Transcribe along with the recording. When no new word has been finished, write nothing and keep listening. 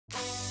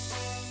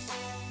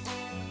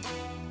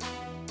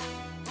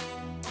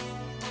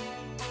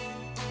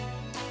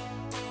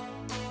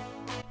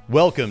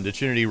Welcome to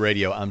Trinity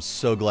Radio. I'm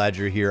so glad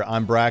you're here.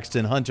 I'm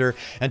Braxton Hunter,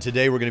 and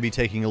today we're going to be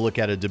taking a look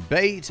at a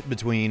debate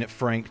between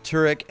Frank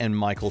Turek and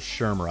Michael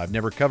Shermer. I've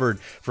never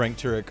covered Frank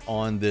Turek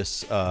on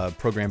this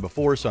program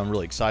before, so I'm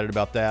really excited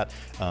about that.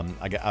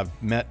 I've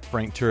met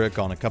Frank Turek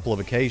on a couple of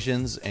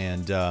occasions,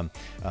 and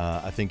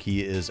I think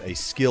he is a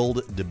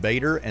skilled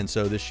debater, and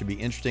so this should be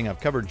interesting.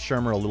 I've covered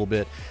Shermer a little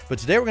bit, but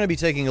today we're going to be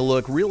taking a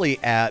look really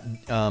at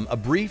a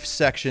brief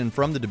section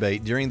from the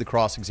debate during the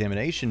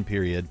cross-examination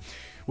period,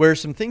 where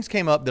some things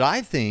came up that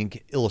I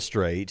think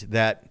illustrate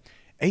that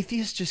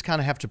atheists just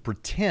kind of have to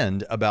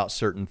pretend about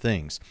certain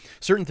things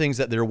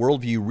that their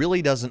worldview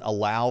really doesn't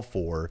allow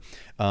for,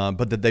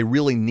 but that they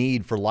really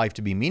need for life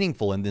to be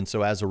meaningful. And then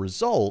so as a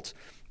result,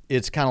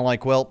 it's kind of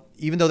like, well,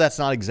 even though that's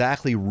not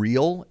exactly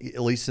real,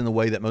 at least in the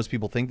way that most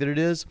people think that it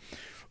is,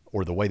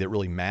 or the way that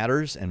really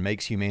matters and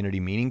makes humanity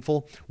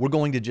meaningful, we're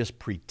going to just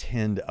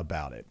pretend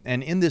about it.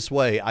 And in this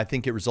way, I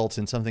think it results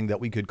in something that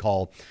we could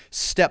call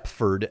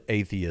Stepford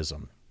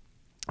atheism.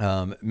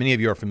 Many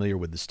of you are familiar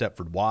with the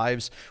Stepford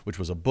Wives, which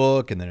was a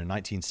book and then a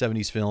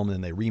 1970s film, and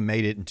then they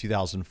remade it in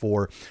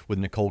 2004 with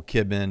Nicole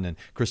Kidman and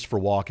Christopher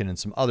Walken and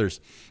some others.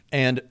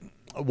 And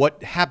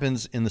what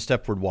happens in the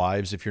Stepford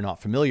Wives, if you're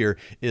not familiar,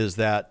 is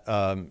that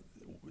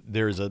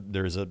there's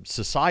a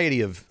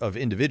society of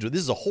individuals.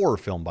 This is a horror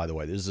film, by the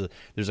way.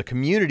 There's a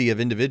community of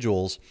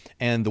individuals,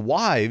 and the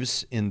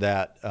wives in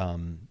that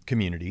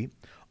community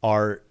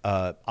are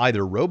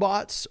either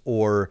robots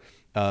or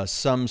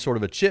some sort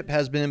of a chip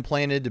has been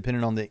implanted,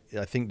 depending on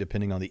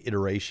the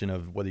iteration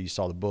of whether you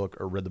saw the book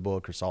or read the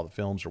book or saw the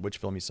films or which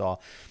film you saw.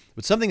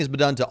 But something has been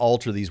done to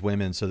alter these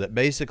women so that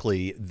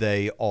basically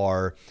they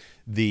are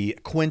the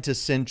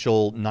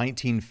quintessential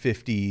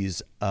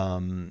 1950s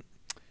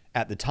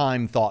at the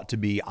time thought to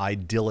be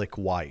idyllic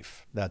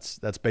wife. That's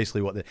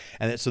basically what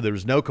so there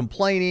was no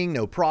complaining,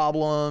 no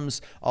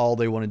problems. All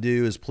they want to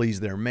do is please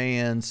their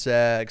man,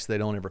 sex. They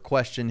don't ever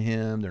question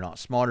him. They're not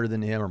smarter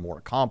than him or more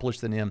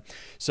accomplished than him.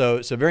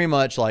 So very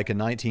much like a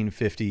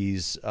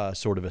 1950s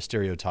sort of a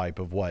stereotype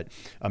of what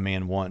a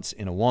man wants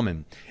in a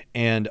woman.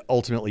 And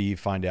ultimately you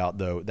find out,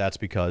 though, that's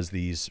because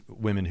these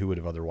women who would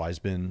have otherwise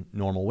been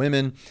normal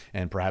women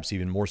and perhaps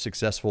even more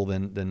successful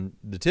than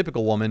the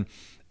typical woman,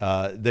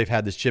 they've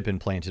had this chip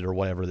implanted or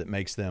whatever that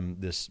makes them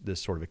this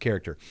sort of a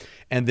character.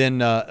 And then,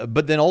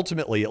 but then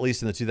ultimately, at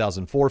least in the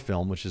 2004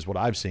 film, which is what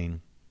I've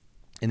seen,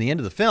 in the end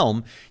of the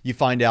film, you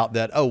find out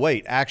that, oh,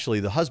 wait, actually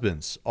the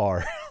husbands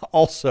are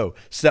also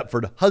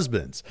Stepford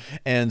husbands.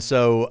 And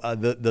so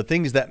the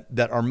things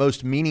that are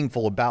most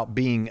meaningful about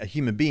being a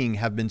human being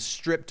have been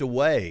stripped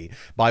away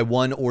by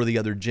one or the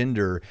other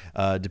gender,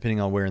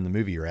 depending on where in the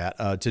movie you're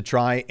at, to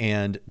try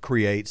and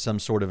create some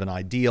sort of an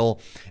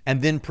ideal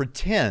and then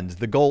pretend.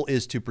 The goal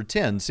is to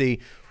pretend. See,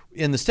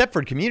 in the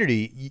Stepford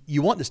community,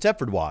 you want the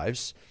Stepford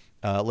Wives,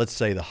 let's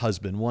say the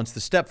husband wants the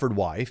Stepford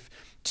wife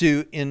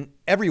to, in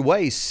every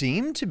way,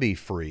 seem to be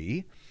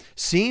free,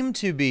 seem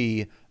to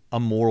be a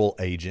moral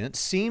agent,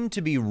 seem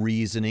to be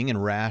reasoning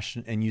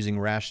and using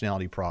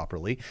rationality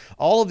properly.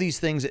 All of these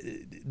things,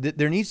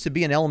 there needs to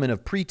be an element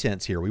of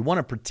pretense here. We want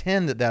to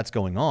pretend that that's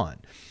going on.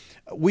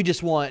 We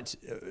just want,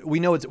 we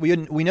know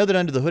that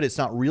under the hood it's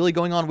not really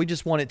going on. We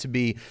just want it to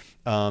be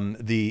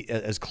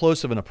as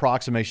close of an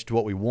approximation to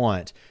what we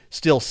want,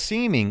 still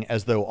seeming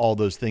as though all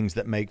those things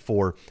that make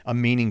for a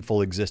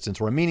meaningful existence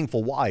or a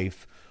meaningful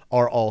wife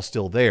are all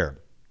still there.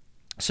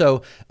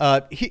 So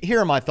here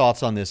are my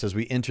thoughts on this as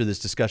we enter this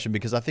discussion,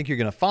 because I think you're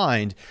going to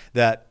find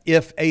that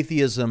if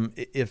atheism,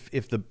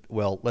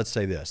 let's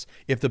say this,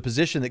 if the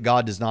position that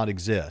God does not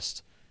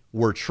exist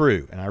were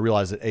true, and I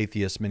realize that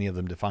atheists, many of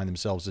them define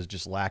themselves as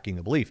just lacking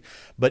the belief,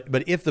 but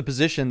if the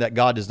position that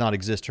God does not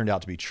exist turned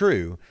out to be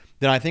true,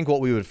 then I think what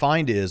we would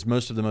find is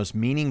most of the most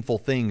meaningful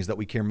things that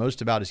we care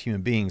most about as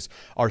human beings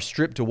are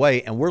stripped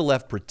away, and we're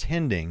left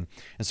pretending,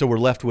 and so we're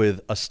left with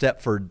a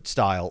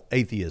Stepford-style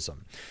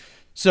atheism.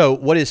 So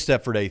what is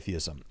Stepford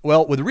atheism?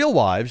 Well, with Real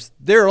Wives,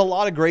 there are a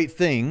lot of great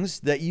things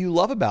that you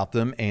love about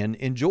them and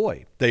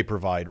enjoy. They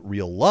provide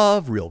real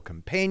love, real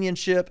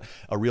companionship,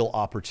 a real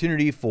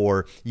opportunity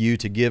for you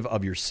to give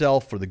of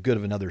yourself for the good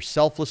of another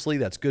selflessly.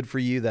 That's good for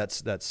you.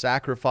 That's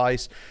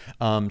sacrifice.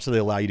 So they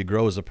allow you to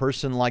grow as a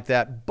person like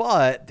that.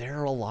 But there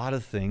are a lot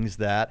of things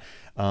that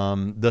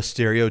the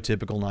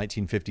stereotypical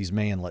 1950s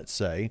man, let's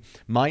say,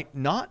 might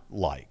not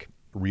like.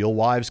 Real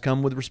wives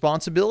come with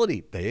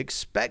responsibility. They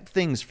expect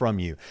things from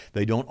you.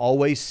 They don't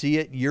always see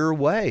it your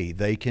way.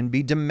 They can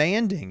be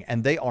demanding,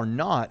 and they are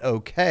not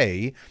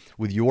okay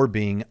with your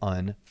being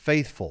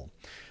unfaithful.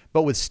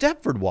 But with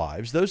Stepford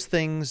Wives, those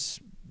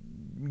things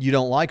you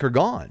don't like are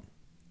gone.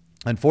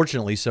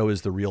 Unfortunately, so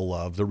is the real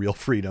love, the real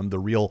freedom, the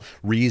real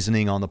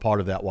reasoning on the part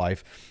of that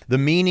wife. The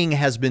meaning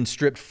has been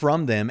stripped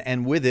from them,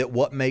 and with it,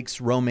 what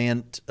makes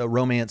romance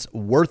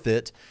worth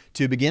it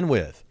to begin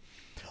with.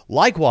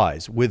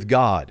 Likewise, with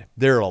God,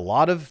 there are a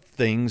lot of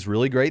things,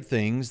 really great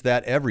things,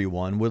 that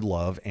everyone would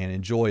love and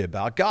enjoy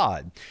about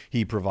God.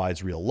 He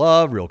provides real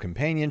love, real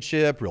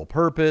companionship, real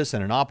purpose,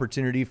 and an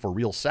opportunity for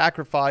real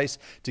sacrifice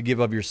to give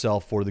of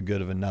yourself for the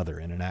good of another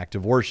in an act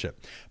of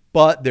worship.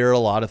 But there are a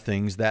lot of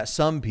things that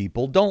some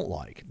people don't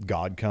like.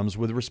 God comes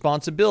with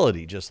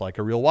responsibility, just like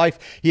a real wife.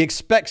 He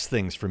expects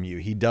things from you.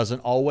 He doesn't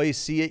always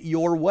see it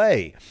your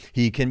way.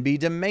 He can be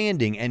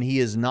demanding, and he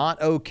is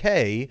not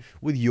okay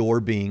with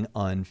your being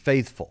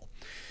unfaithful.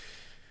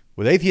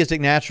 With atheistic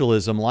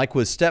naturalism, like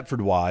with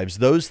Stepford Wives,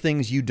 those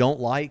things you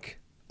don't like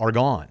are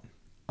gone.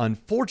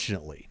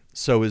 Unfortunately,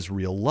 so is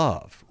real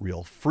love,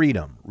 real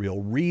freedom,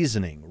 real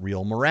reasoning,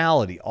 real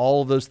morality.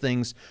 All of those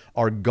things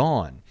are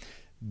gone.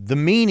 The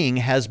meaning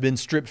has been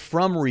stripped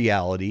from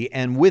reality,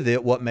 and with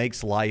it, what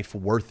makes life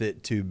worth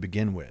it to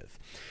begin with.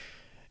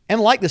 And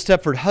like the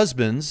Stepford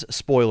husbands,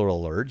 spoiler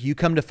alert, you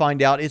come to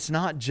find out it's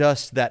not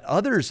just that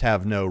others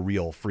have no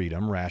real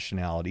freedom,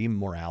 rationality,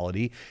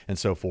 morality, and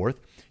so forth.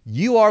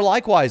 You are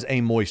likewise a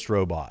moist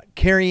robot,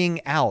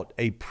 carrying out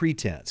a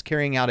pretense,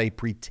 carrying out a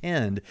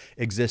pretend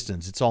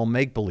existence. It's all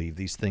make-believe,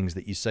 these things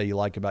that you say you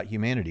like about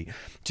humanity.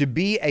 To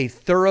be a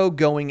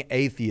thoroughgoing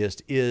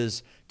atheist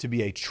is to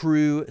be a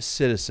true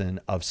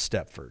citizen of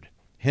Stepford,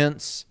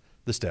 hence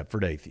the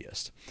Stepford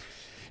atheist.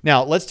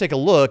 Now, let's take a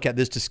look at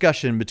this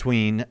discussion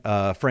between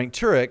Frank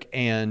Turek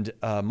and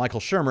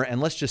Michael Shermer,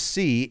 and let's just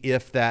see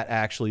if that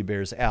actually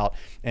bears out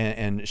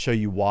and show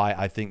you why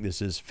I think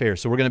this is fair.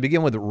 So we're going to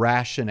begin with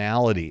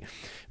rationality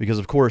because,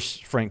 of course,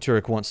 Frank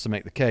Turek wants to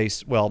make the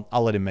case. Well,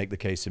 I'll let him make the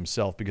case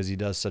himself because he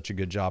does such a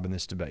good job in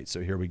this debate.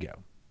 So here we go.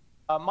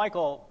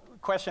 Michael,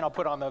 question I'll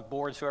put on the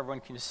board so everyone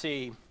can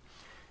see.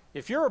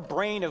 If you're a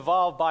brain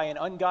evolved by an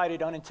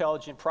unguided,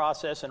 unintelligent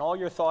process and all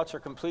your thoughts are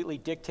completely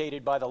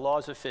dictated by the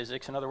laws of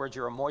physics, in other words,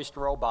 you're a moist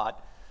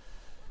robot,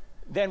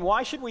 then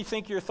why should we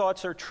think your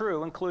thoughts are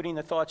true, including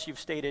the thoughts you've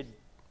stated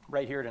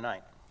right here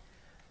tonight?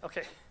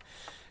 Okay.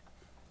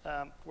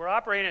 We're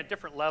operating at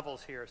different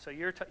levels here. So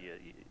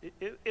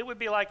it would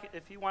be like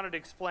if you wanted to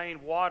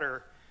explain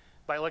water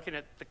by looking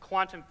at the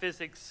quantum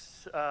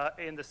physics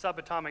in the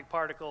subatomic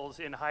particles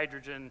in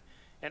hydrogen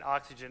and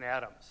oxygen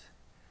atoms.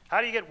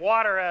 How do you get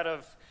water out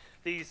of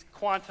these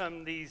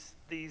quantum, these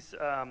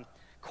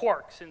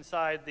quarks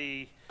inside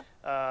the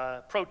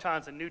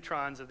protons and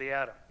neutrons of the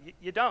atom?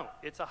 You don't.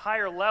 It's a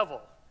higher level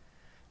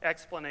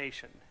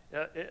explanation.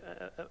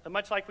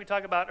 Much like we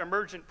talk about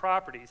emergent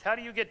properties. How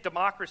do you get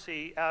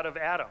democracy out of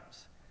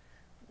atoms?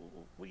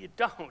 Well, you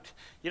don't.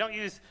 You don't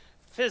use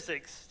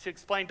physics to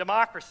explain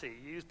democracy.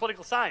 You use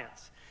political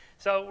science.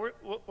 So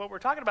what we're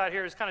talking about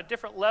here is kind of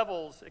different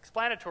levels,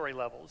 explanatory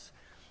levels,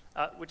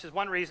 which is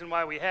one reason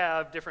why we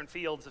have different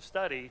fields of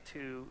study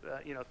to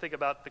think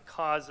about the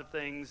cause of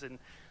things in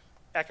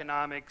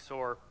economics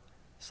or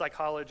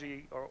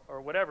psychology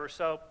or whatever.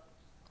 So,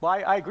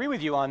 well, I agree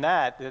with you on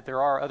that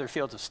there are other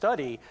fields of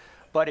study,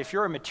 but if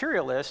you're a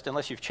materialist,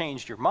 unless you've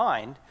changed your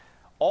mind,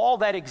 all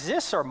that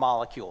exists are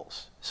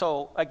molecules.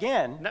 So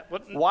again,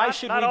 why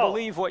should we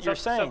believe what you're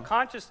saying? So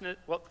consciousness,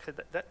 well,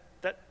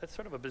 that's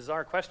sort of a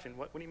bizarre question.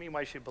 What do you mean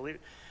why should you believe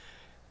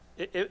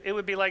it? It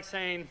would be like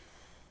saying,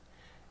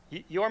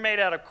 you're made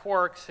out of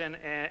quarks,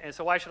 and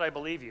so why should I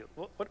believe you?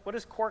 What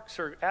does quarks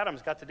or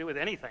atoms got to do with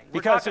anything?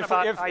 Because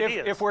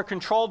if we're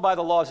controlled by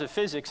the laws of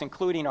physics,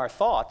 including our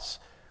thoughts,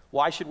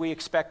 why should we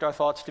expect our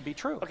thoughts to be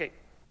true? Okay.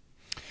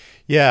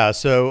 Yeah,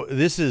 so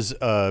this is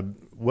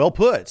well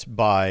put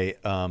by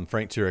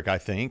Frank Turek, I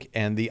think.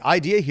 And the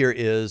idea here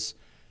is,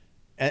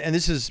 and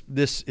this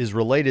is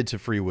related to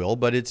free will,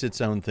 but it's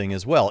its own thing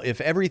as well. If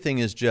everything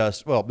is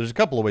just, well, there's a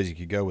couple of ways you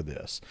could go with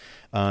this.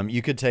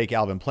 You could take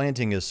Alvin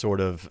Plantinga's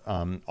sort of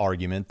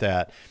argument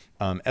that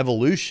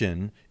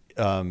evolution,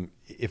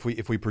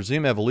 if we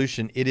presume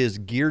evolution, it is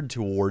geared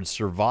towards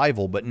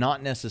survival, but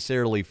not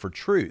necessarily for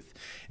truth.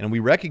 And we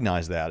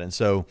recognize that. And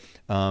so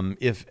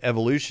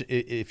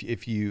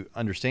if you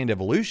understand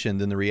evolution,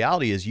 then the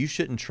reality is you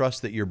shouldn't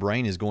trust that your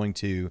brain is going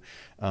to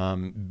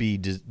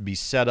be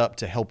set up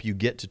to help you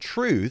get to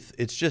truth.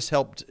 It's just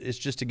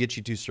to get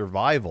you to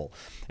survival.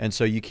 And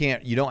so you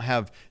can't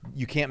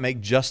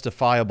make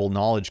justifiable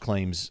knowledge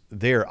claims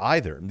there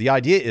either. The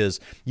idea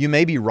is you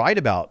may be right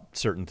about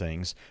certain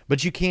things,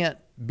 but you can't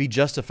be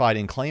justified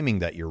in claiming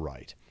that you're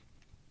right,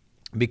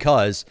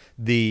 because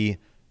the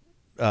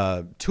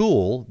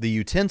tool, the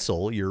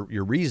utensil,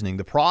 your reasoning,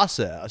 the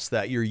process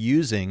that you're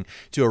using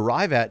to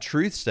arrive at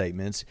truth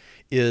statements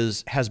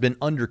has been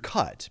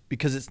undercut,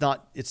 because it's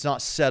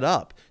not set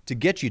up to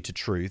get you to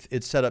truth.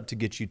 It's set up to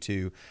get you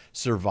to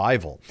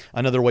survival.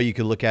 Another way you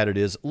could look at it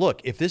is,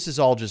 look, if this is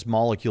all just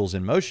molecules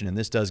in motion, and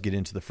this does get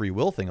into the free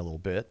will thing a little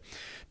bit,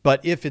 but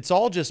if it's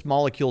all just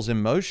molecules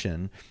in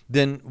motion,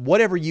 then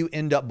whatever you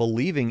end up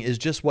believing is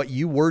just what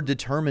you were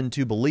determined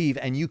to believe,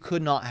 and you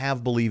could not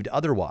have believed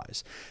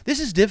otherwise. This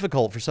is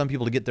difficult for some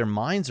people to get their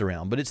minds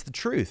around, but it's the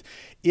truth.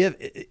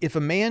 If a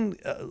man,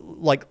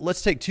 like,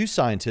 let's take two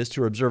scientists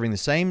who are observing the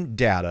same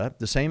data,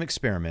 the same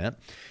experiment,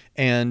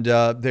 and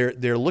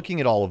they're looking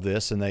at all of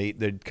this, and they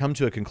come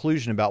to a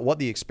conclusion about what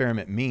the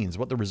experiment means,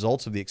 what the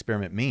results of the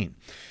experiment mean.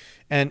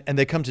 And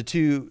they come to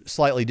two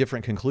slightly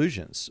different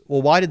conclusions.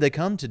 Well, why did they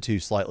come to two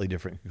slightly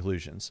different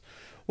conclusions?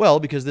 Well,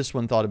 because this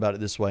one thought about it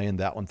this way and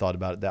that one thought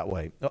about it that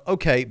way.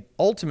 Okay,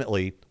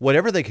 ultimately,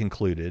 whatever they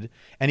concluded,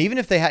 and even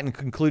if they hadn't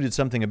concluded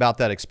something about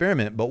that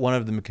experiment, but one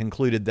of them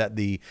concluded that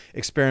the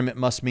experiment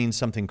must mean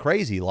something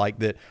crazy, like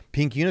that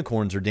pink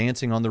unicorns are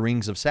dancing on the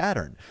rings of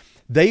Saturn.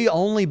 They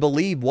only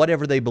believe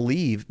whatever they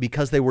believe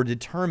because they were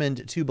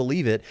determined to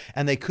believe it,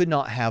 and they could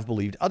not have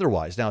believed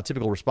otherwise. Now, a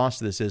typical response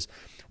to this is,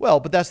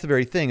 well, but that's the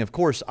very thing. Of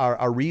course,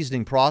 our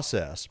reasoning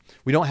process,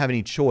 we don't have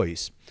any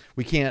choice.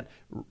 We can't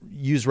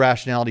use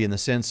rationality in the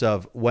sense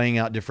of weighing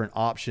out different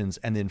options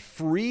and then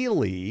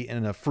freely,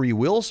 in a free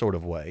will sort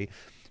of way,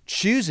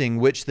 choosing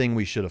which thing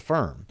we should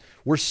affirm.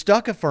 We're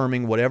stuck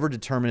affirming whatever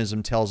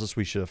determinism tells us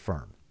we should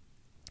affirm.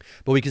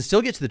 But we can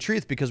still get to the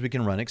truth because we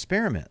can run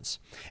experiments.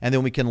 And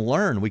then we can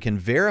learn, we can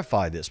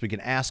verify this, we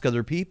can ask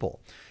other people.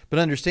 But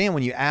understand,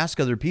 when you ask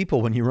other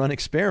people, when you run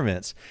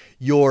experiments,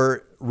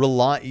 you're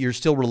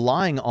still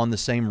relying on the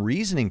same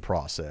reasoning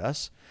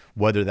process,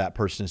 whether that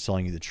person is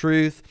telling you the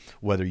truth,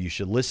 whether you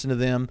should listen to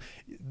them,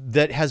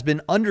 that has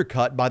been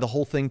undercut by the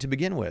whole thing to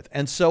begin with.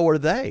 And so are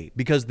they,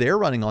 because they're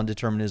running on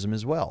determinism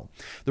as well.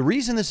 The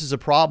reason this is a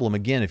problem,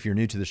 again, if you're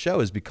new to the show,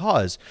 is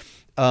because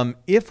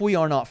if we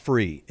are not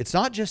free, it's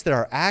not just that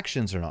our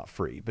actions are not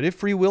free, but if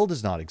free will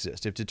does not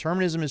exist, if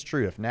determinism is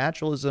true, if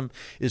naturalism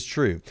is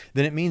true,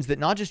 then it means that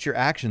not just your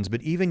actions,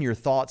 but even your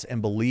thoughts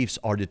and beliefs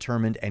are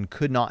determined and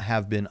could not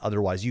have been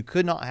otherwise. You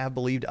could not have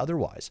believed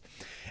otherwise.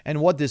 And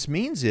what this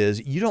means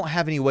is you don't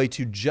have any way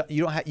to,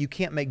 you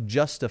can't make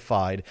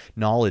justified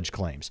knowledge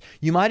claims.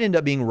 You might end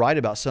up being right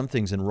about some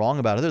things and wrong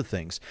about other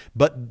things,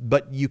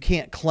 but you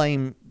can't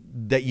claim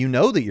that you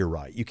know that you're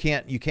right. You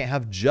can't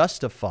have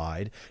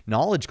justified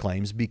knowledge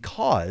claims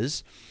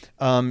because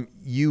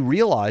you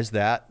realize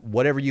that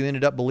whatever you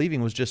ended up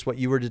believing was just what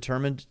you were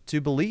determined to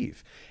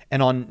believe.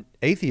 And on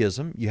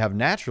atheism, you have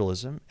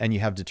naturalism and you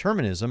have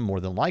determinism more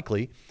than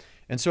likely.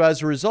 And so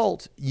as a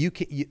result,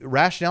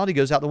 rationality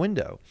goes out the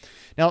window.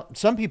 Now,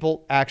 some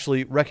people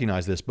actually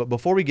recognize this, but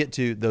before we get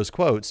to those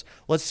quotes,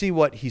 let's see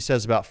what he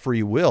says about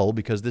free will,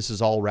 because this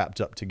is all wrapped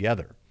up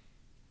together.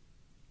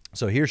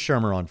 So here's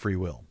Shermer on free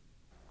will.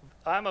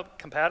 I'm a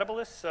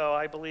compatibilist, so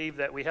I believe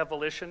that we have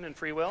volition and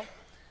free will.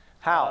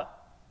 How?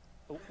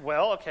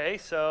 Well, okay,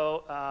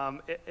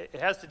 so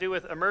it has to do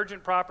with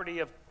emergent property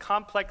of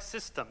complex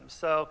systems.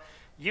 So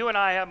you and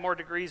I have more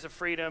degrees of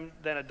freedom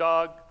than a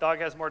dog. Dog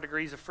has more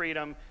degrees of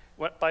freedom.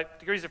 By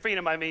degrees of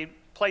freedom, I mean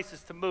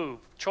places to move,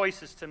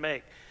 choices to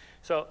make.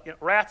 So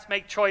rats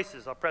make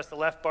choices. I'll press the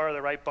left bar or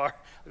the right bar.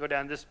 I'll go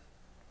down this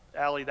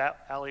alley,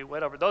 that alley,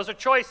 whatever. Those are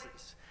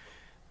choices.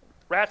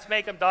 Rats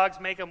make them, dogs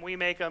make them, we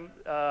make them,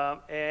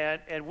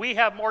 and we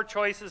have more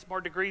choices,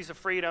 more degrees of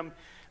freedom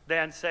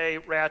than, say,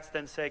 rats,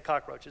 than, say,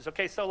 cockroaches.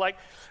 Okay, so, like,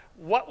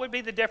 what would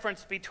be the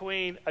difference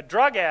between a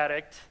drug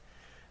addict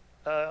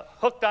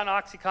hooked on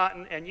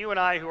OxyContin and you and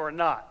I who are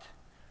not?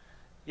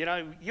 You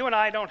know, you and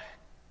I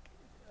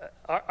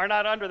are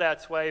not under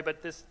that sway,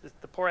 but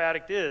the poor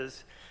addict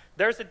is.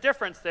 There's a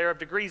difference there of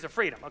degrees of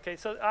freedom. Okay,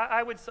 so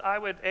I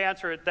would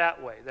answer it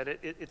that way, that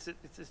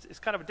it's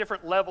kind of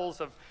different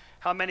levels of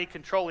how many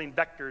controlling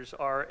vectors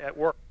are at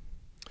work.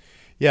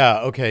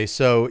 Yeah, okay,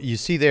 so you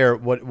see there,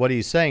 what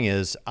he's saying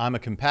is, I'm a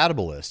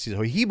compatibilist.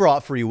 So he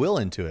brought free will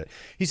into it.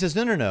 He says,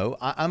 no,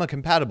 I'm a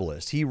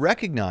compatibilist. He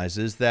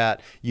recognizes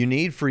that you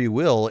need free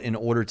will in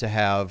order to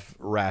have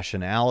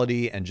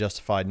rationality and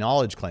justified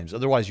knowledge claims.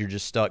 Otherwise, you're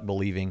just stuck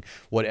believing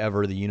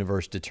whatever the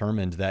universe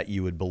determined that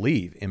you would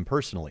believe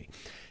impersonally.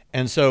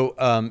 And so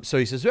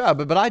he says, yeah,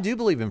 but I do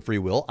believe in free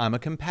will. I'm a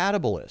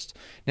compatibilist.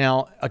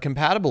 Now, a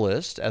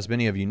compatibilist, as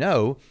many of you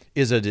know,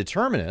 is a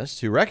determinist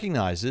who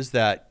recognizes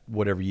that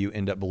whatever you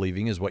end up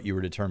believing is what you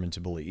were determined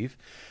to believe.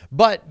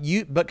 But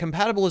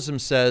compatibilism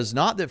says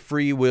not that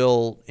free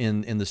will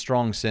in the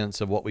strong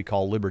sense of what we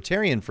call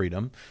libertarian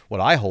freedom,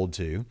 what I hold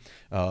to,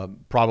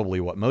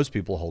 probably what most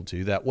people hold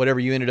to, that whatever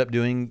you ended up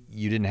doing,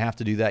 you didn't have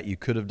to do that. You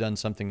could have done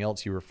something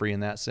else. You were free in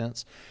that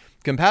sense.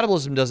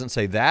 Compatibilism doesn't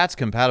say that's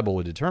compatible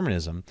with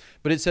determinism,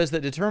 but it says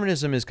that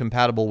determinism is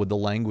compatible with the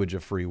language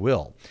of free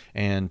will,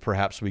 and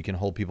perhaps we can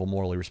hold people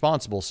morally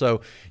responsible.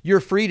 So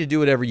you're free to do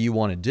whatever you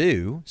want to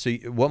do. So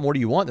what more do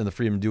you want than the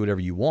freedom to do whatever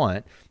you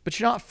want? But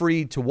you're not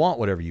free to want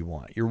whatever you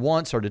want. Your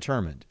wants are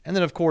determined. And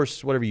then, of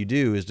course, whatever you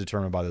do is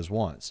determined by those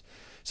wants.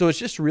 So it's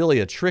just really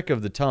a trick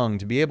of the tongue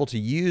to be able to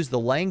use the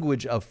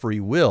language of free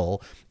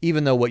will,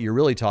 even though what you're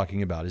really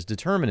talking about is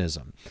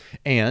determinism.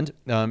 And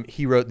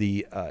he wrote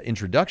the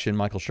introduction,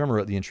 Michael Shermer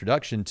wrote the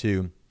introduction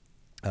to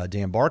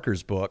Dan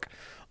Barker's book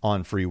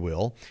on free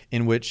will,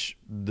 in which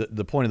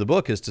the point of the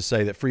book is to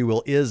say that free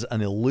will is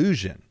an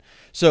illusion.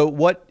 So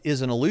what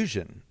is an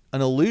illusion?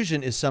 An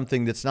illusion is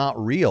something that's not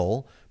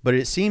real, but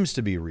it seems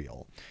to be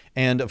real.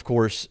 And of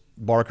course,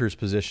 Barker's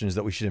position is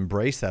that we should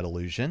embrace that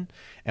illusion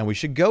and we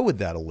should go with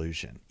that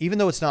illusion. Even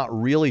though it's not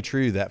really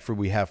true that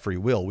we have free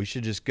will, we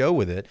should just go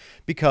with it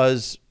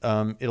because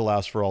it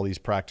allows for all these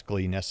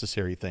practically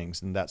necessary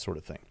things and that sort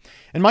of thing.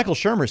 And Michael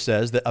Shermer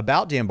says that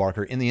about Dan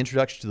Barker in the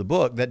introduction to the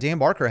book, that Dan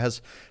Barker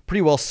has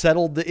pretty well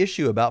settled the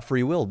issue about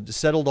free will,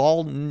 settled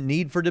all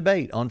need for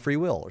debate on free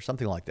will or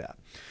something like that.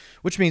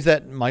 which means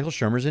that Michael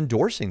Shermer is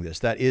endorsing this.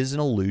 That is an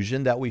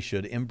illusion that we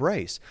should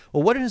embrace.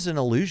 Well, what is an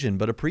illusion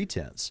but a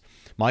pretense?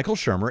 Michael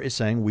Shermer is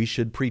saying we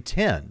should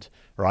pretend,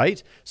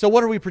 right? So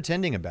what are we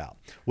pretending about?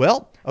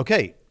 Well,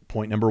 okay,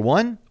 point number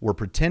one, we're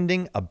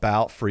pretending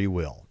about free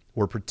will.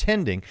 We're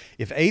pretending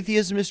if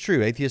atheism is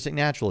true, atheistic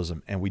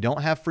naturalism, and we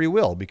don't have free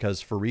will because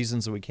for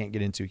reasons that we can't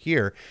get into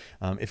here,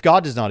 if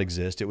God does not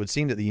exist, it would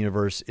seem that the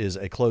universe is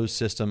a closed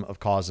system of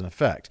cause and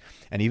effect.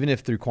 And even if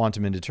through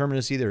quantum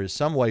indeterminacy there is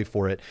some way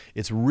for it,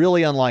 it's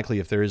really unlikely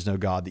if there is no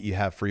God that you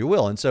have free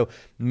will. And so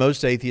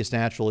most atheist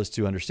naturalists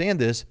who understand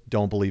this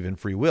don't believe in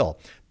free will.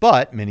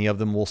 But many of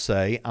them will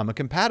say, I'm a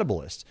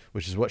compatibilist,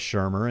 which is what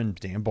Shermer and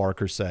Dan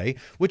Barker say,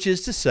 which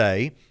is to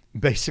say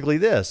basically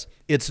this: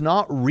 it's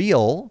not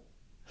real,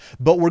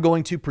 but we're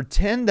going to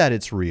pretend that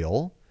it's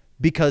real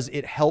because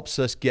it helps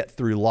us get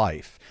through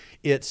life.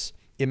 It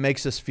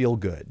makes us feel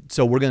good.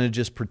 So we're going to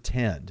just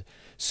pretend.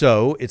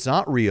 So it's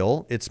not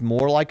real. It's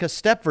more like a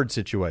Stepford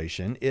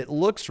situation. It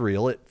looks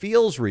real. It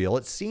feels real.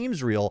 It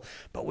seems real.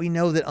 But we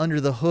know that under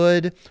the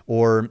hood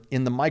or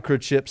in the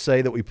microchip,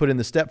 say, that we put in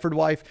the Stepford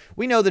wife,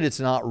 we know that it's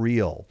not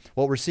real.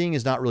 What we're seeing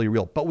is not really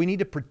real. But we need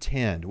to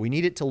pretend. We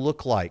need it to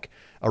look like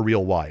a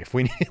real wife.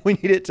 We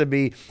need it to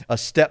be a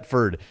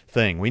Stepford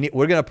thing. We're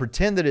going to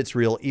pretend that it's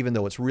real even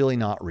though it's really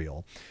not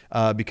real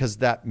because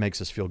that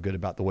makes us feel good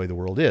about the way the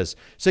world is.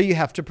 So you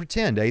have to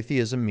pretend.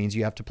 Atheism means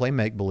you have to play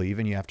make-believe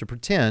and you have to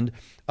pretend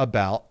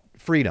about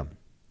freedom.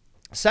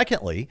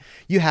 Secondly,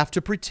 you have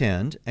to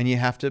pretend and you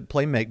have to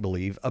play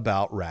make-believe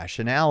about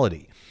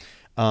rationality.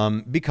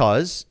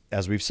 Because,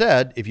 as we've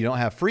said, if you don't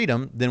have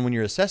freedom, then when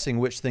you're assessing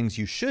which things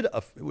you should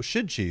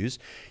choose,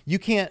 you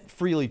can't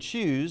freely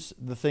choose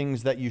the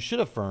things that you should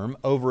affirm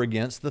over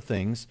against the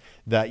things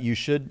that you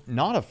should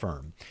not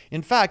affirm.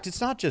 In fact, it's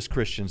not just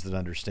Christians that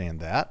understand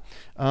that.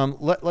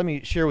 Let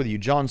me share with you.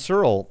 John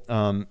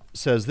Searle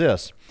says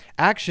this: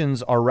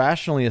 actions are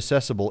rationally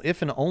assessable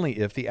if and only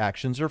if the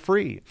actions are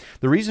free.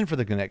 The reason for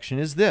the connection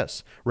is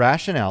this: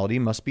 rationality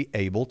must be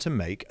able to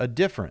make a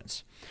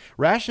difference.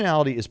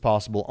 Rationality is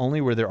possible only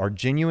where there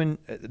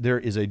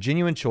is a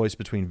genuine choice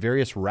between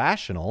various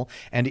rational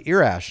and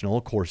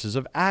irrational courses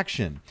of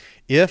action.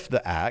 If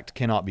the act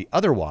cannot be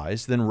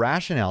otherwise, then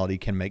rationality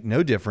can make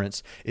no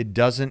difference. It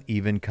doesn't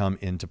even come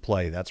into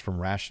play. That's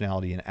from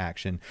Rationality in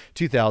Action,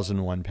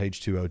 2001, page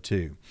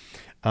 202.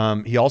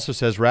 He also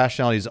says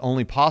rationality is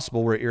only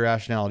possible where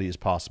irrationality is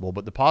possible,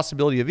 but the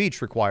possibility of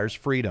each requires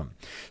freedom.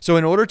 So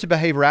in order to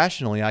behave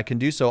rationally, I can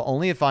do so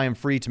only if I am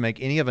free to make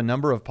any of a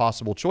number of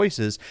possible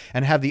choices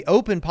and have the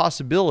open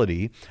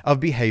possibility of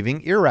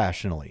behaving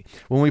irrationally.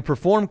 When we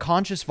perform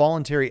conscious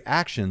voluntary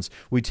actions,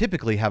 we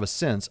typically have a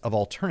sense of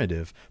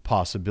alternative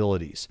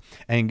possibilities.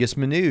 Angus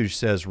Manouge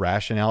says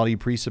rationality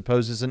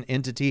presupposes an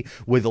entity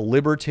with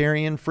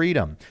libertarian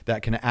freedom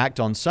that can act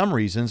on some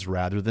reasons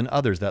rather than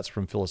others. That's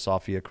from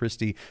Philosophia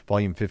Christi,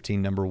 Volume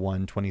 15, Number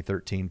 1,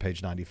 2013,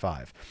 page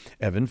 95.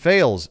 Evan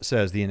Fales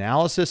says the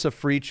analysis of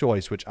free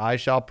choice, which I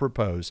shall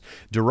propose,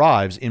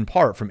 derives in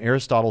part from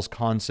Aristotle's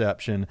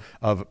conception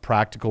of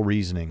practical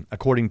reasoning.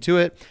 According to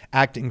it,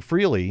 acting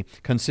freely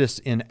consists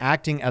in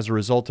acting as a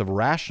result of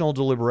rational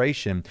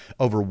deliberation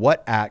over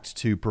what act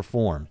to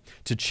perform.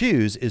 To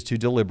choose is to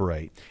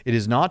deliberate. It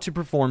is not to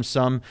perform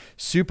some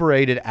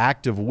superadded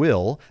act of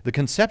will. The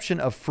conception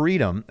of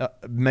freedom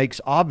makes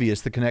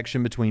obvious the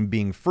connection between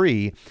being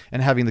free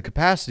and having the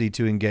capacity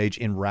to engage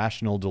in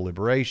rational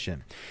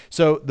deliberation.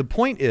 So the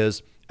point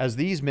is, as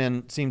these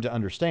men seem to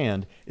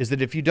understand, is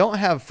that if you don't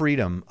have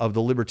freedom of the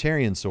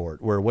libertarian sort,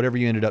 where whatever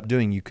you ended up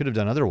doing you could have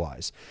done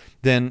otherwise,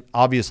 then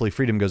obviously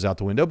freedom goes out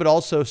the window, but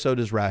also so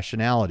does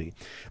rationality.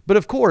 But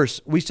of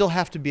course, we still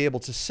have to be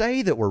able to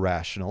say that we're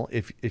rational.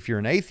 If you're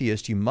an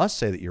atheist, you must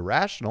say that you're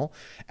rational.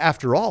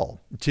 After all,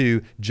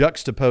 to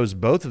juxtapose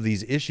both of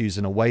these issues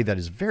in a way that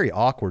is very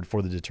awkward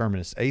for the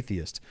determinist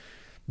atheist,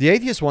 the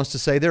atheist wants to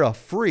say they're a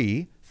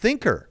free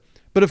thinker.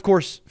 But of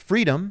course,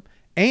 freedom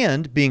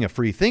and being a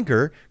free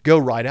thinker go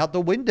right out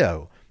the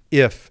window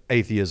if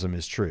atheism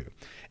is true.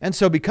 And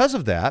so because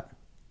of that,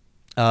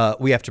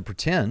 we have to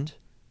pretend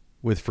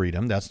with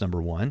freedom. That's number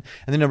one.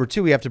 And then number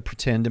two, we have to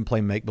pretend and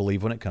play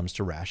make-believe when it comes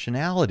to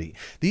rationality.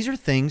 These are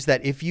things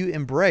that if you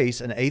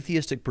embrace an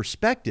atheistic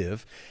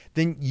perspective,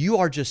 then you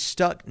are just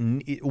stuck.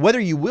 Whether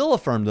you will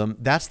affirm them,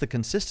 that's the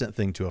consistent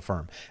thing to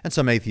affirm. And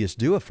some atheists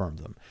do affirm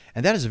them.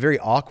 And that is a very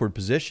awkward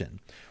position.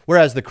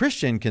 Whereas the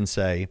Christian can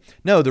say,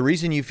 no, the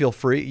reason you feel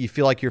free, you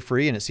feel like you're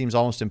free, and it seems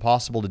almost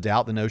impossible to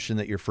doubt the notion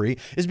that you're free,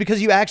 is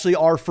because you actually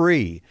are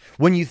free.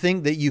 When you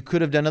think that you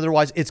could have done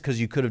otherwise, it's because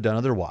you could have done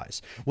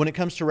otherwise. When it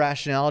comes to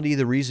rationality,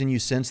 the reason you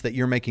sense that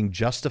you're making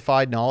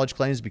justified knowledge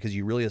claims because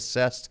you really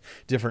assessed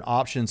different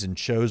options and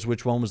chose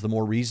which one was the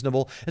more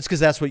reasonable, it's because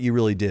that's what you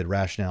really did.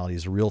 Rationality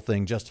is a real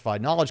thing.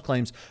 Justified knowledge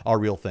claims are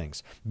real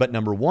things. But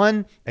number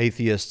one,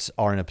 atheists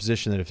are in a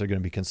position that if they're going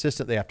to be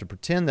consistent, they have to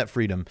pretend that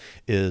freedom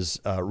is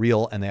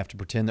real, and they have to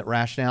pretend that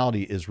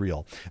rationality is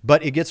real.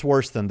 But it gets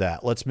worse than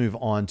that. Let's move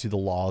on to the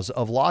laws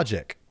of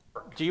logic.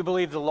 Do you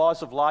believe the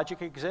laws of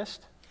logic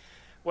exist?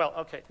 Well,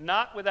 okay,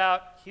 not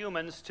without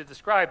humans to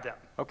describe them.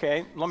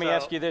 Okay, let me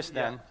ask you this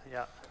then.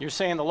 Yeah. You're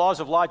saying the laws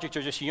of logic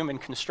are just human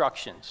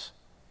constructions.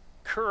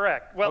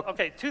 Correct. Well,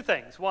 okay, two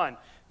things. One,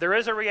 there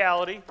is a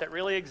reality that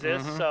really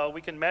exists, so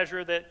we can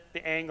measure the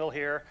angle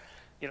here.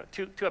 You know,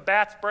 to a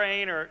bat's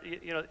brain, or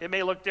it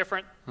may look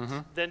different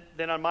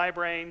than on my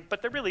brain,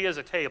 but there really is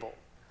a table,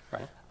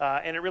 right?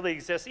 And it really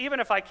exists. Even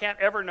if I can't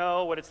ever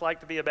know what it's like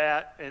to be a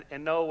bat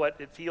and know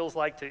what it feels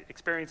like to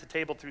experience a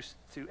table through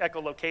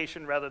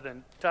echolocation rather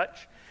than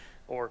touch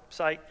or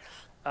sight,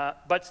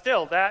 but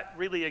still, that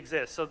really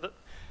exists. So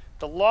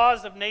the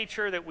laws of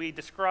nature that we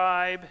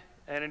describe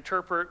and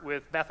interpret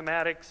with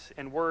mathematics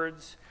and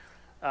words,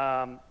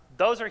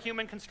 those are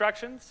human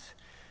constructions.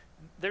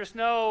 There's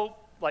no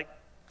like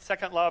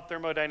second law of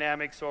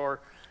thermodynamics or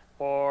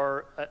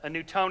a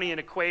Newtonian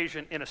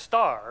equation in a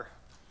star.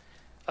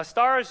 A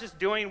star is just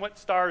doing what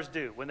stars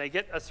do. When they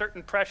get a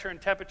certain pressure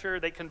and temperature,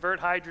 they convert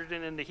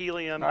hydrogen into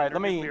helium. All right,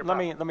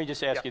 let me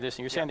just ask you this.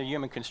 And you're saying they're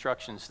human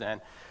constructions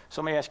then.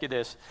 So let me ask you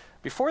this.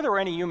 Before there were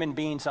any human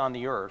beings on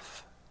the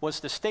earth,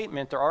 was the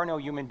statement there are no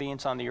human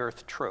beings on the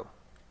earth true?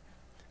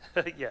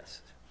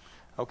 Yes.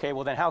 Okay,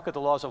 well then how could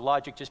the laws of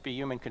logic just be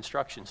human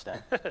constructions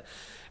then?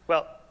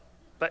 Well,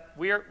 but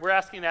we're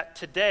asking that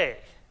today.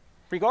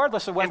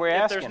 Regardless of when we're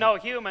asking. If there's no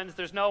humans,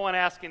 there's no one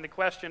asking the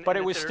question. But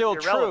it was still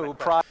true.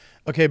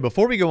 Okay,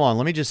 before we go on,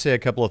 let me just say a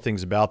couple of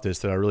things about this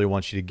that I really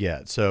want you to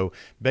get. So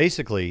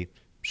basically,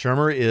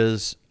 Shermer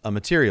is a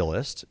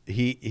materialist.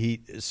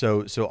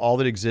 So all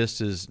that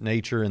exists is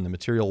nature and the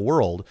material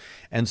world.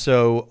 And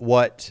so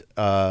what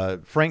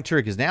Frank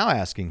Turek is now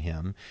asking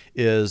him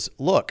is,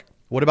 look,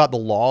 what about the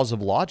laws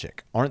of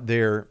logic? Aren't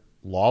there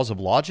laws of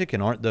logic,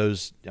 and aren't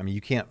those, I mean,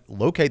 you can't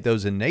locate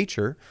those in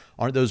nature.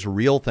 Aren't those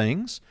real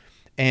things?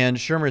 And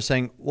Shermer is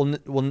saying, well,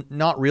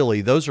 not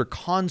really. Those are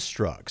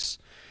constructs.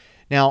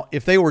 Now,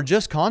 if they were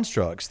just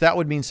constructs, that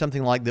would mean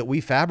something like that we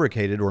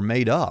fabricated or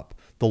made up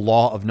the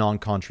law of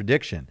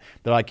non-contradiction,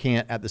 that I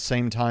can't at the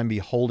same time be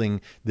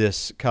holding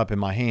this cup in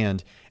my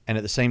hand and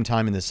at the same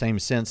time, in the same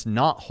sense,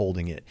 not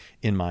holding it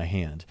in my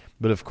hand.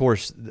 But of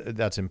course,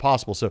 that's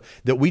impossible. So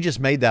that we just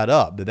made that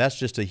up, that's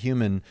just a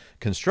human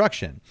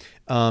construction.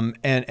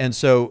 And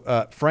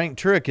so Frank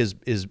Turek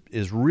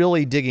is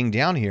really digging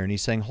down here, and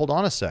he's saying, hold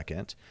on a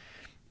second.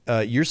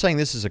 You're saying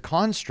this is a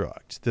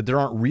construct, that there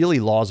aren't really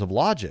laws of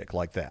logic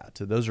like that.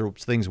 Those are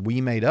things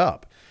we made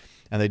up,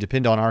 and they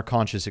depend on our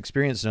conscious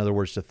experience, in other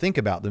words, to think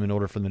about them in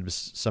order for them to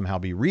somehow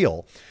be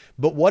real.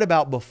 But what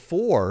about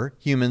before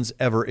humans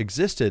ever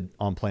existed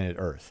on planet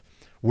Earth?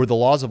 Were the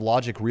laws of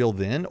logic real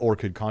then, or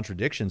could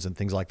contradictions and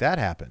things like that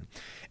happen?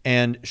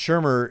 And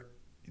Shermer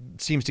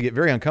seems to get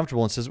very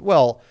uncomfortable and says,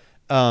 well,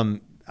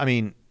 I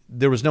mean,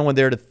 there was no one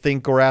there to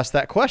think or ask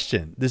that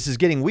question. This is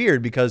getting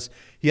weird because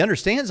he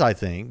understands, I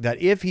think, that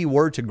if he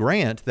were to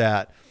grant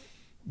that,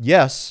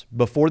 yes,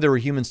 before there were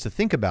humans to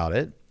think about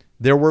it,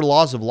 there were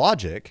laws of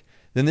logic,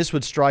 then this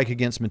would strike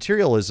against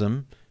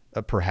materialism,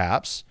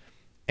 perhaps,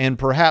 and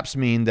perhaps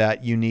mean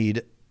that you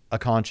need a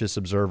conscious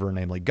observer,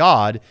 namely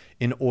God,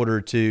 in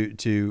order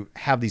to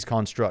have these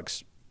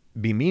constructs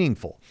be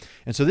meaningful.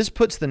 And so this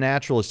puts the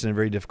naturalist in a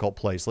very difficult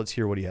place. Let's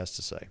hear what he has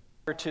to say.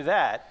 To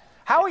that,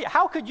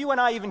 how could you and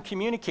I even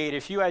communicate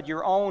if you had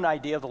your own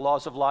idea of the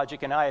laws of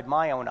logic and I had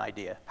my own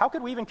idea? How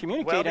could we even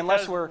communicate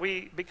unless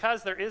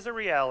because there is a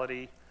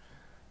reality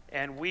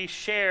and we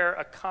share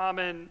a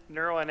common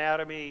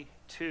neuroanatomy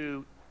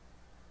to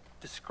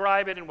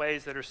describe it in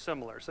ways that are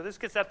similar. So this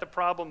gets at the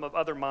problem of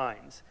other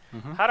minds.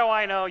 How do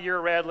I know your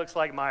red looks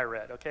like my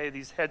red? Okay,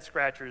 these head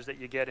scratchers that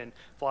you get in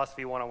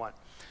Philosophy 101.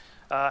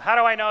 How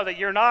do I know that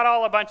you're not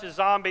all a bunch of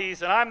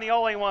zombies and I'm the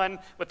only one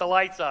with the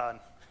lights on?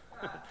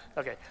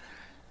 Okay.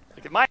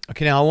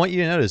 Okay, now I want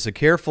you to notice, a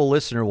careful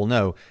listener will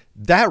know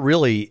that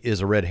really is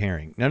a red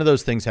herring. None of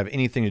those things have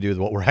anything to do with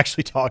what we're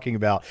actually talking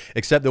about,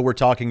 except that we're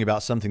talking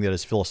about something that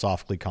is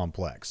philosophically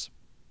complex.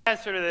 The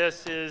answer to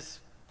this is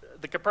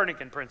the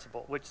Copernican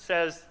principle, which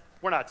says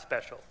we're not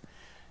special.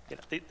 You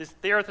know,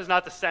 the Earth is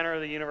not the center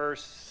of the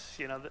universe.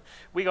 You know,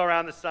 we go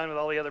around the sun with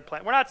all the other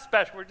planets. We're not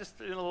special. We're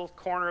just in a little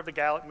corner of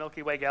the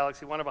Milky Way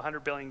galaxy, one of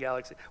 100 billion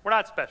galaxies. We're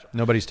not special.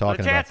 Nobody's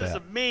talking about that. The chances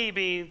of me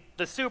being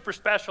the super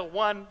special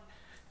one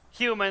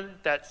human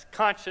that's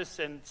conscious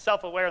and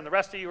self-aware, and the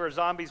rest of you are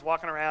zombies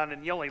walking around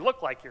and you only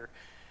look like you're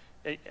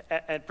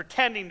and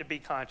pretending to be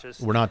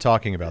conscious. We're not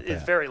talking about that.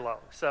 Is very low.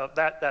 So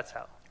that's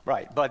how.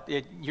 Right, but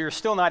you're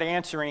still not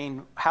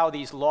answering how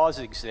these laws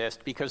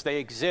exist, because they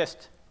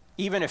exist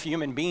even if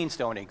human beings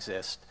don't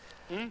exist.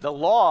 The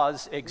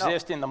laws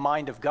exist in the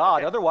mind of God.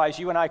 Okay. Otherwise,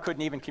 you and I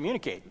couldn't even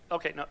communicate.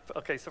 Okay, no,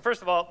 okay. So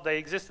first of all, they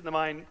exist in the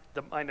mind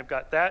of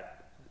God.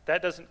 That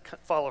doesn't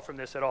follow from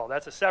this at all.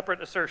 That's a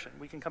separate assertion.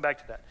 We can come back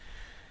to that.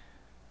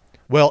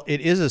 Well,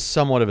 it is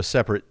somewhat of a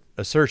separate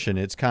assertion.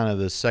 It's kind of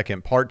the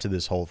second part to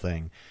this whole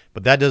thing.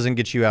 But that doesn't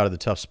get you out of the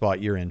tough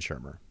spot you're in,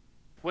 Shermer.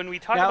 When we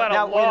talk about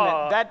a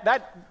law... Wait a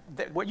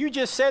minute. What you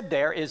just said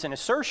there is an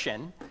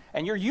assertion,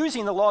 and you're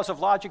using the laws of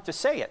logic to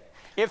say it.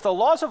 If the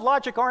laws of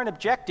logic aren't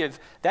objective,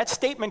 that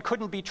statement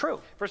couldn't be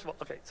true. First of all,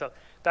 okay, so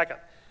back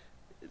up.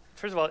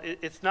 first of all,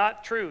 it's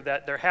not true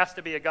that there has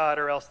to be a God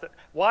or else.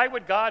 Why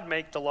would God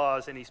make the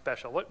laws any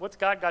special? What's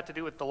God got to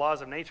do with the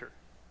laws of nature?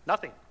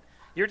 Nothing.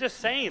 You're just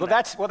saying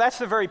that. Well, that's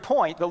the very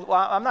point.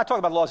 I'm not talking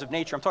about laws of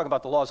nature. I'm talking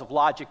about the laws of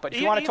logic. But if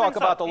you want to talk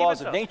about the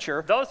laws of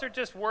nature... Those are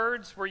just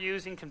words we're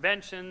using,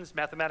 conventions,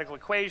 mathematical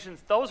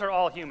equations. Those are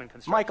all human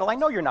constructions. Michael, I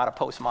know you're not a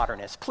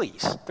postmodernist.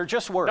 Please. They're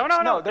just words.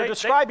 No. They're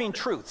describing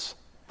truths.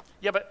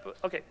 Yeah,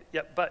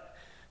 but...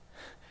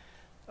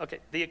 Okay,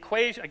 the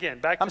equation... Again,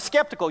 back to... I'm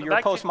skeptical you're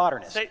a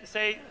postmodernist.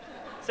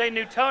 Say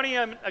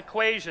Newtonian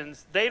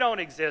equations, they don't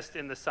exist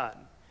in the sun.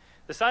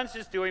 The sun's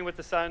just doing what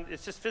the sun,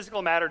 it's just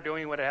physical matter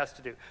doing what it has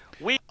to do.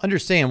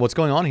 Understand what's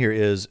going on here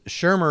is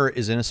Shermer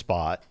is in a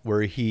spot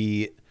where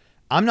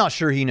I'm not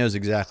sure he knows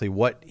exactly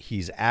what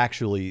he's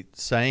actually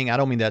saying. I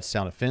don't mean that to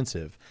sound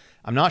offensive.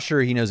 I'm not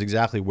sure he knows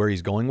exactly where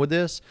he's going with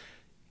this.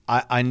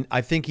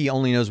 I think he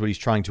only knows what he's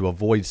trying to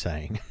avoid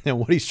saying. And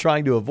what he's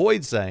trying to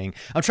avoid saying,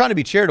 I'm trying to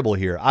be charitable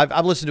here.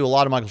 I've listened to a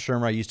lot of Michael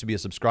Shermer. I used to be a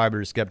subscriber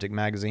to Skeptic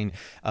Magazine.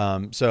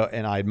 And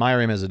I admire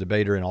him as a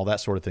debater and all that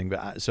sort of thing.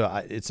 But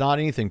it's not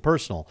anything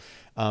personal.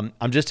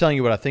 I'm just telling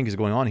you what I think is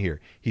going on here.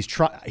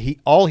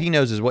 All he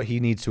knows is what he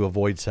needs to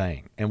avoid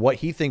saying. And what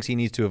he thinks he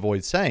needs to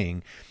avoid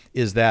saying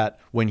is that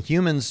when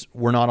humans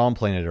were not on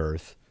planet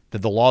Earth,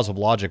 that the laws of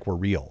logic were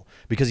real,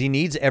 because he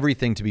needs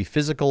everything to be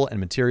physical and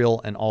material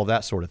and all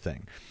that sort of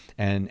thing,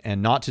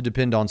 and not to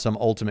depend on some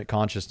ultimate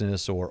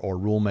consciousness or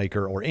rule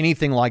maker or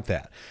anything like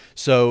that.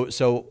 So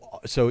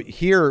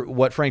here,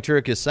 what Frank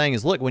Turek is saying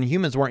is, look, when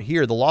humans weren't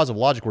here, the laws of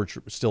logic were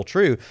still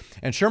true,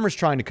 and Shermer's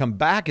trying to come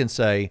back and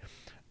say,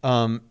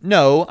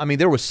 no, I mean,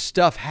 there was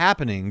stuff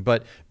happening,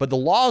 but the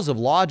laws of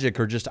logic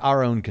are just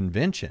our own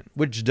convention,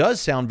 which does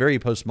sound very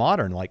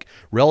postmodern, like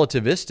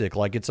relativistic,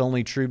 like it's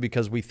only true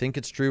because we think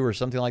it's true or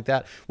something like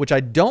that, which I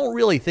don't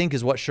really think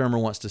is what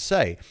Shermer wants to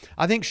say.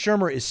 I think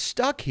Shermer is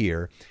stuck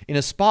here in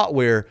a spot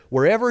where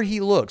wherever he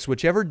looks,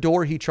 whichever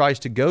door he tries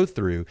to go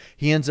through,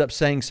 he ends up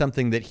saying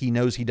something that he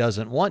knows he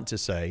doesn't want to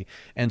say.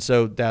 And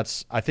so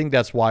I think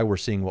that's why we're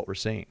seeing what we're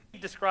seeing.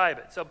 Describe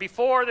it. So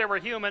before there were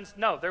humans,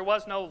 no, there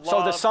was no law.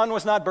 So the sun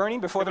was not burning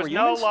before there were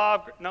humans?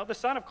 No, the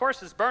sun, of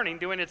course, is burning,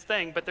 doing its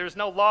thing, but there's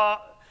no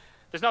law,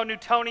 there's no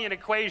Newtonian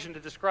equation to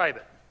describe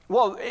it.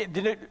 Well,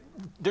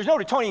 there's no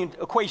Newtonian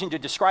equation to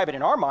describe it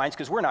in our minds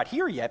because we're not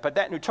here yet, but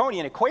that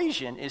Newtonian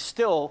equation is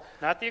still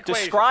not the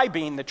equation.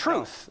 Describing the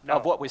truth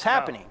of what was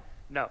happening.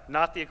 No,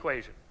 not the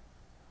equation.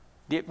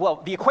 The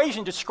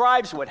equation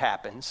describes what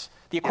happens.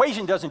 The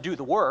equation doesn't do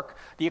the work.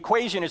 The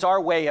equation is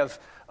our way of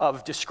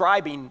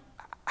describing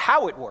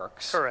how it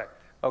works. Correct.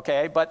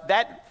 Okay, but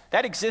that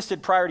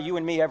existed prior to you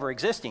and me ever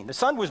existing. The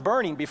sun was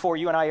burning before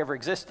you and I ever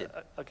existed.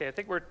 Okay, I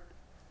think we're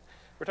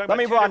talking about Let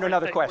me move on to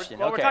another question.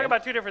 We're talking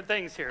about two different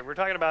things here. We're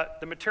talking about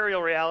the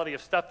material reality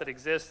of stuff that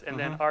exists and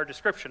then our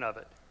description of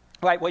it.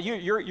 Right, well,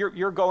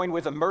 you're going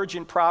with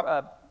emergent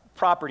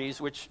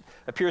properties, which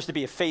appears to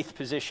be a faith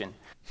position.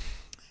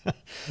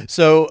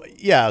 So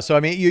I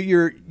mean,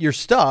 you're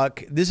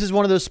stuck. This is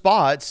one of those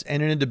spots,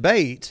 and in a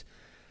debate,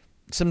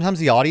 sometimes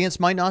the audience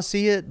might not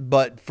see it,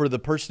 but for the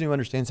person who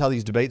understands how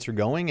these debates are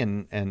going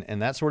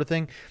and that sort of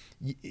thing,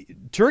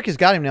 Turek has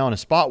got him now in a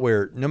spot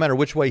where no matter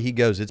which way he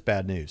goes, it's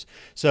bad news.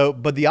 So,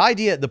 but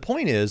the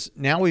point is,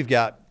 now we've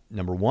got,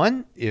 number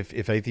one,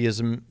 if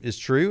atheism is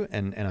true,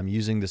 and I'm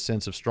using the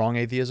sense of strong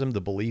atheism,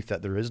 the belief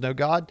that there is no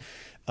God,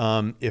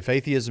 if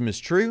atheism is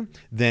true,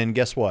 then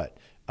guess what?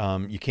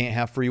 You can't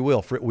have free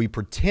will. We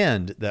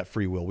pretend that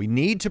free will. We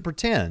need to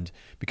pretend,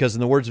 because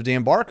in the words of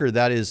Dan Barker,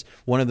 that is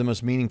one of the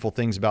most meaningful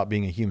things about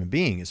being a human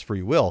being is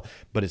free will,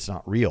 but it's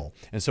not real.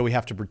 And so we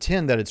have to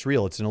pretend that it's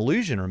real. It's an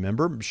illusion.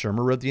 Remember,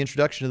 Shermer wrote the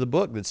introduction to the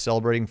book that's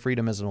celebrating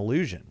freedom as an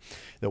illusion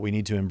that we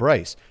need to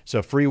embrace.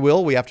 So free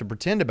will, we have to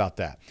pretend about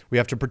that. We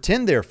have to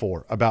pretend,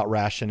 therefore, about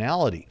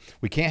rationality.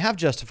 We can't have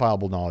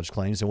justifiable knowledge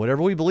claims, and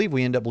whatever we believe,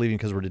 we end up believing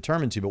because we're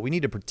determined to, but we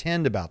need to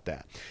pretend about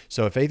that.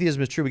 So if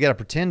atheism is true, we got to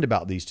pretend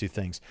about these two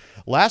things.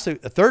 Lastly,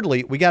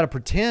 thirdly, we got to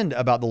pretend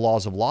about the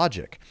laws of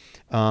logic.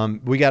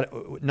 We got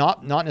to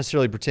not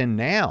necessarily pretend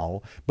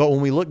now, but when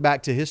we look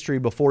back to history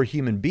before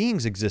human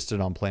beings existed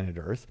on planet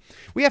Earth,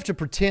 we have to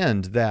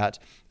pretend that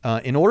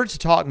in order to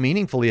talk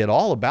meaningfully at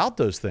all about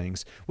those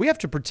things, we have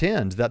to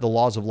pretend that the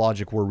laws of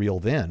logic were real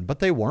then, but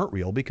they weren't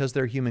real because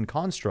they're human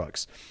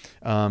constructs,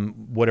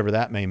 whatever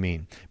that may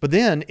mean. But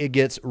then it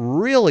gets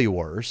really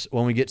worse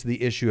when we get to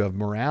the issue of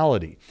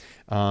morality.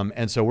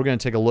 And so we're going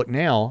to take a look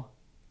now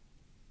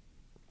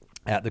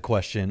at the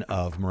question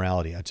of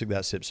morality. I took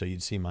that sip so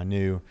you'd see my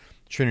new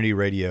Trinity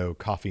Radio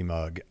coffee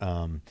mug.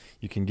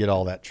 You can get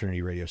all that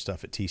Trinity Radio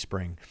stuff at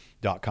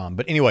teespring.com.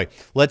 But anyway,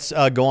 let's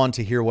go on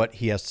to hear what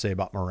he has to say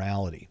about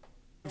morality.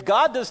 If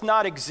God does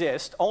not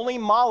exist, only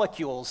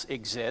molecules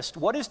exist,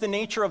 what is the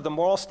nature of the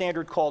moral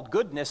standard called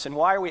goodness, and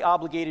why are we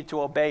obligated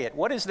to obey it?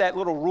 What is that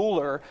little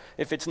ruler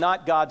if it's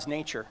not God's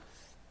nature?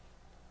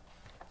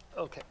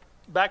 Okay,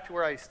 back to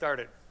where I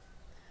started.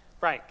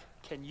 Frank,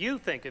 can you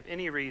think of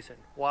any reason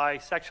why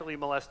sexually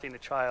molesting a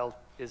child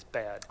is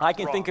bad? I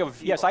can think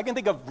of, yes, I can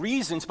think of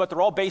reasons, but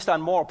they're all based on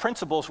moral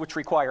principles which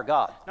require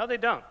God. No, they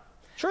don't.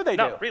 Sure they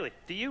do. No, really.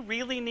 Do you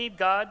really need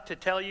God to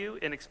tell you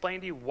and explain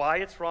to you why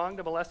it's wrong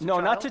to molest a child?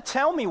 No, not to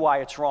tell me why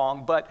it's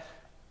wrong, but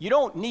you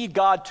don't need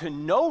God to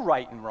know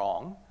right and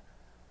wrong.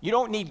 You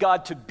don't need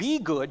God to be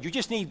good. You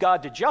just need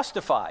God to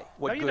justify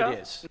what good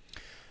is.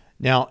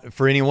 Now,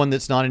 for anyone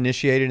that's not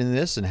initiated in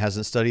this and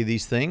hasn't studied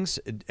these things,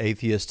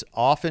 atheists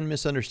often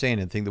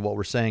misunderstand and think that what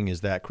we're saying is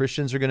that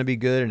Christians are going to be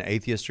good and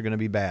atheists are going to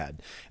be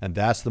bad. And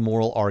that's the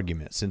moral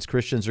argument. Since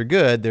Christians are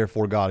good,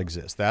 therefore God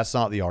exists. That's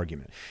not the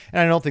argument.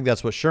 And I don't think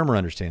that's what Shermer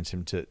understands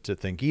him to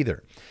think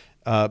either.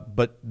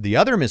 But the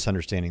other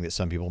misunderstanding that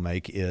some people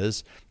make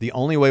is the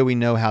only way we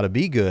know how to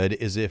be good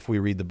is if we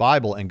read the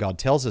Bible and God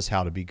tells us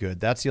how to be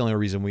good. That's the only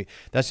reason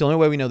that's the only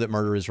way we know that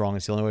murder is wrong.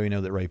 It's the only way we know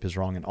that rape is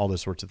wrong and all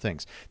those sorts of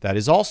things. That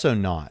is also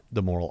not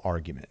the moral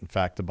argument. In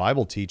fact, the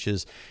Bible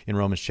teaches in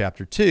Romans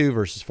chapter 2,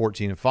 verses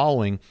 14 and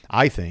following,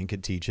 I think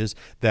it teaches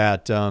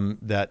that,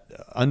 that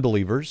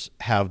unbelievers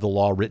have the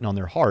law written on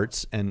their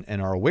hearts and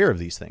are aware of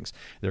these things.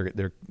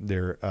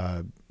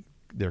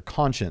 Their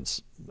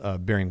conscience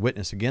bearing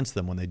witness against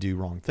them when they do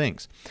wrong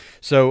things.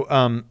 So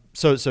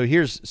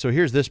here's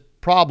this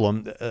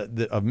problem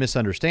of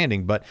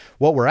misunderstanding. But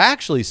what we're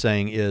actually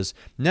saying is,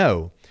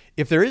 no,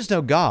 if there is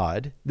no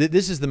God,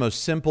 this is the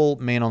most simple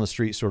man on the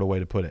street sort of way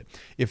to put it.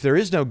 If there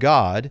is no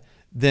God,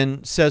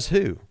 then says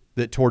who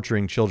that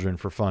torturing children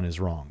for fun is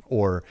wrong,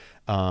 or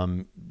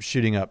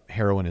shooting up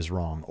heroin is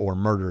wrong, or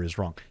murder is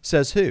wrong?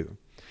 Says who?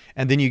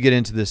 And then you get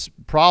into this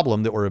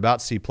problem that we're about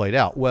to see played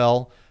out.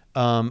 Well,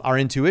 our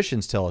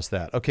intuitions tell us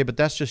that. Okay, but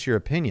that's just your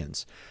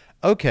opinions.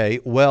 Okay,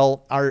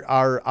 well,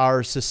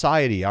 our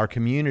society, our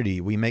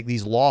community, we make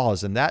these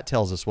laws and that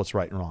tells us what's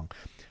right and wrong.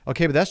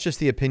 Okay, but that's just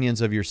the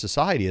opinions of your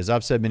society. As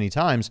I've said many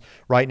times,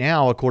 right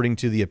now, according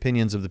to the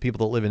opinions of the people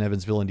that live in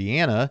Evansville,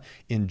 Indiana,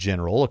 in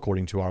general,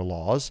 according to our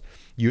laws,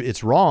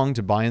 it's wrong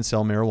to buy and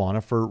sell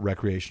marijuana for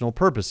recreational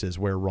purposes,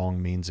 where wrong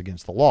means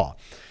against the law.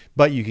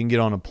 But you can get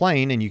on a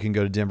plane and you can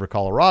go to Denver,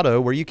 Colorado,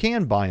 where you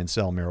can buy and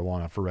sell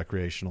marijuana for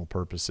recreational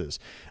purposes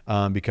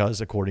because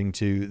according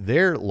to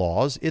their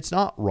laws, it's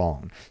not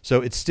wrong.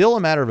 So it's still a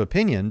matter of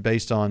opinion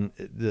based on,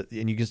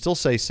 and you can still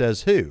say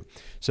says who,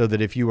 so that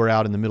if you were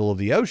out in the middle of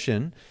the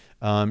ocean,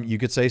 you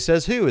could say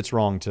says who it's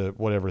wrong to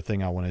whatever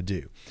thing I want to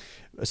do.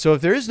 So if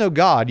there is no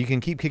God, you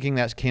can keep kicking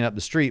that can up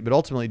the street, but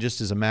ultimately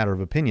just as a matter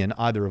of opinion,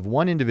 either of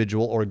one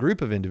individual or a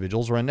group of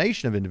individuals or a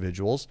nation of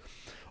individuals,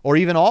 or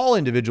even all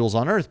individuals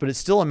on earth, but it's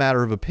still a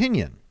matter of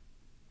opinion.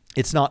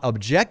 It's not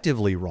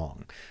objectively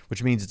wrong,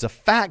 which means it's a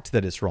fact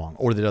that it's wrong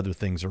or that other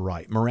things are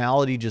right.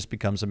 Morality just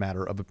becomes a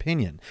matter of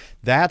opinion.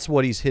 That's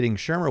what he's hitting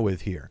Shermer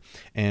with here.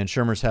 And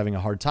Shermer's having a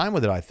hard time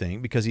with it, I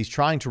think, because he's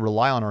trying to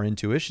rely on our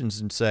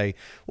intuitions and say,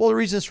 well, the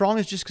reason it's wrong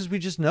is just because we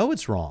just know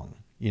it's wrong.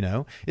 You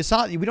know, it's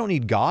not, we don't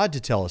need God to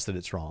tell us that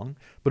it's wrong.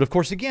 But of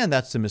course, again,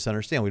 that's to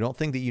misunderstand. We don't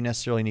think that you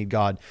necessarily need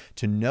God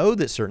to know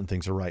that certain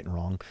things are right and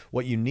wrong.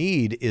 What you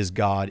need is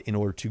God in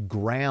order to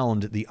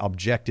ground the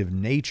objective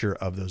nature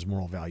of those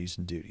moral values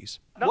and duties.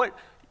 No, what?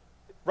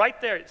 Right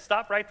there.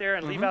 Stop right there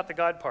and leave out the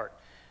God part.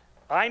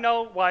 I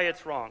know why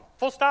it's wrong.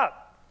 Full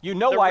stop. You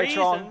know why it's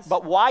wrong,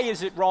 but why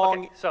is it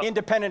wrong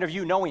independent of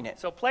you knowing it?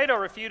 So Plato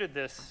refuted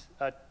this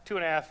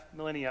 2.5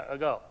 millennia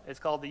ago. It's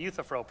called the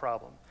Euthyphro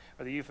problem,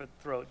 or the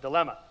Euthyphro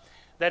dilemma.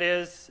 That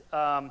is,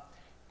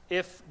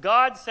 if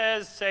God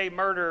says, say,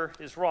 murder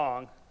is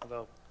wrong,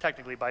 although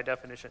technically by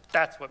definition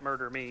that's what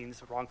murder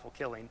means, wrongful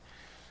killing.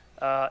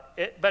 But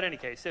in any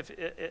case,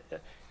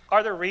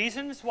 are there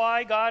reasons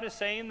why God is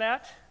saying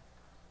that?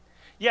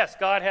 Yes,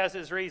 God has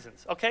his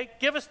reasons. Okay,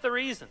 give us the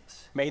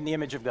reasons. Made in the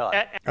image of God.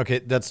 Okay,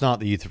 that's not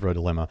the Euthyphro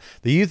dilemma.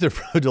 The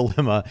Euthyphro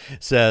dilemma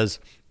says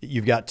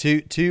you've got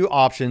two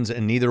options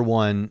and neither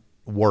one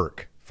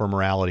work for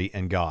morality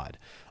and God.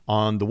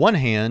 On the one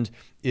hand,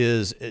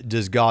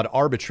 does God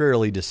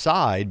arbitrarily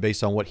decide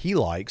based on what he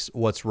likes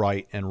what's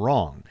right and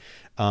wrong?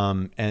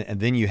 And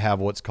then you have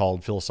what's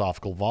called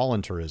philosophical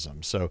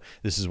voluntarism. So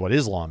this is what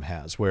Islam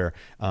has, where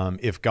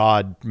if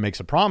God makes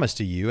a promise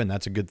to you, and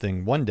that's a good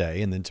thing one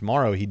day, and then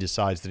tomorrow he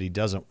decides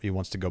that he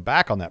wants to go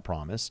back on that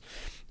promise,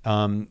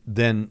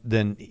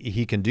 then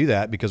he can do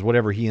that because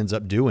whatever he ends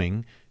up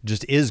doing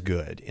just is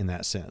good in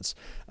that sense.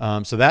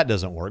 So that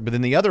doesn't work. But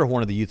then the other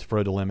one of the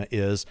Euthyphro dilemma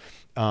is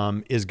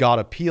God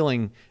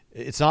appealing?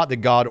 It's not that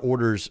God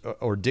orders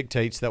or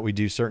dictates that we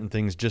do certain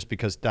things just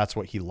because that's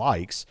what he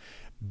likes,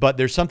 but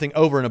there's something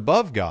over and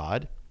above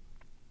God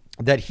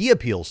that he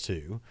appeals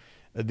to.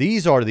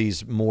 These are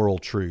these moral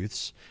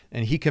truths,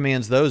 and he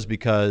commands those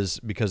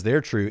because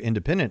they're true,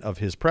 independent of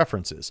his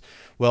preferences.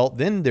 Well,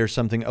 then there's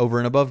something over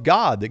and above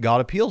God that God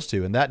appeals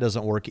to, and that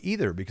doesn't work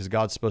either because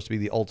God's supposed to be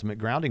the ultimate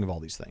grounding of all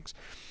these things.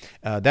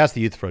 That's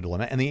the Euthyphro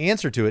dilemma, and the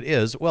answer to it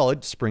is, well,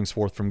 it springs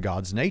forth from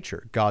God's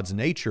nature. God's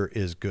nature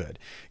is good.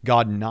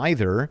 God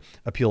neither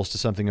appeals to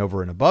something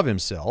over and above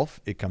himself.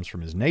 It comes from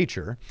his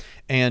nature,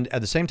 and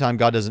at the same time,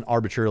 God doesn't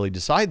arbitrarily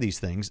decide these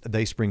things.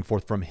 They spring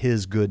forth from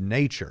his good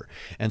nature,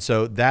 and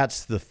so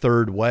that's the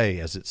third way,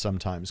 as it's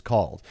sometimes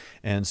called.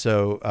 And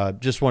so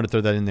just wanted to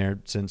throw that in there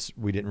since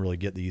we didn't really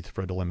get the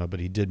Euthyphro dilemma, but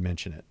he did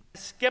mention it.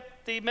 Skip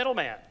the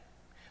middleman.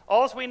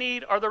 All we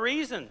need are the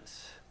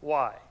reasons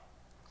why.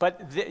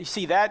 But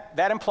see,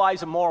 that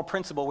implies a moral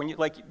principle. When you,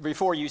 like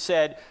before you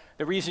said,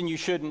 the reason you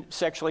shouldn't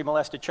sexually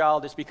molest a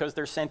child is because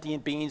they're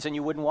sentient beings and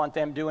you wouldn't want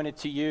them doing it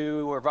to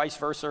you or vice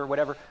versa or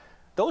whatever.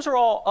 Those are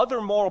all other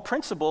moral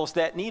principles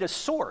that need a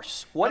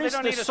source. What is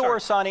the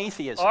source on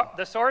atheism?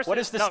 The source what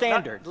is the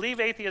standard? Leave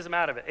atheism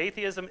out of it.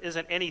 Atheism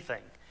isn't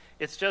anything.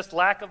 It's just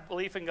lack of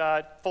belief in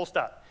God, full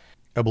stop.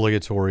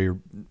 Obligatory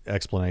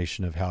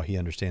explanation of how he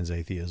understands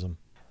atheism.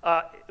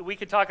 We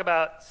could talk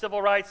about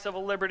civil rights,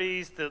 civil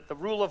liberties, the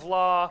rule of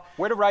law.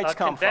 Where do rights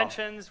come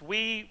conventions.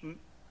 from?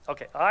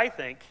 I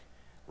think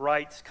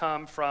rights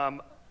come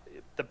from,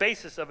 the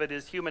basis of it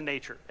is human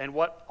nature and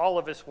what all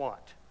of us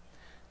want.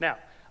 Now,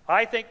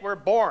 I think we're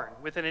born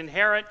with an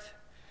inherent,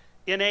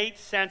 innate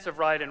sense of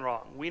right and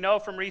wrong. We know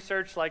from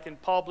research, like in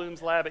Paul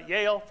Bloom's lab at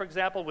Yale, for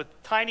example, with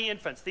tiny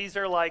infants. These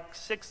are like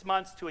 6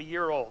 months to a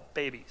year old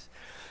babies.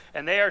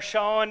 And they are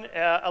shown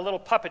a little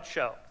puppet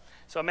show.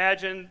 So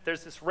imagine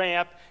there's this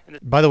ramp. And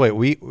by the way,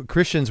 we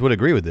Christians would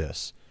agree with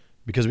this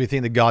because we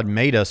think that God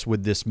made us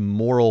with this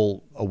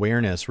moral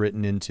awareness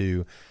written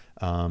into,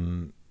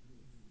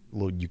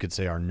 you could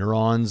say our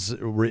neurons,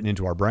 written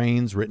into our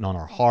brains, written on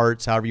our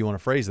hearts, however you want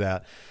to phrase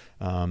that.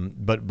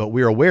 But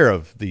we're aware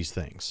of these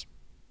things.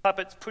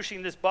 Puppets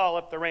pushing this ball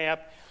up the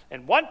ramp,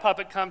 and one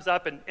puppet comes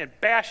up and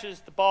bashes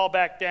the ball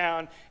back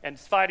down and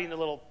is fighting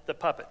the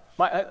puppet.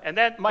 And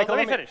then, Michael,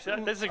 let me finish.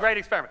 This is a great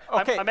experiment.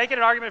 Okay. I'm making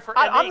an argument for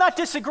I'm not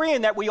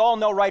disagreeing that we all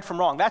know right from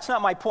wrong. That's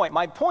not my point.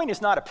 My point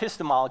is not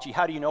epistemology.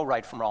 How do you know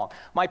right from wrong?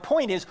 My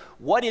point is,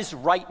 what is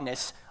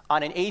rightness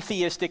on an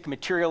atheistic,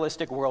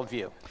 materialistic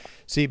worldview?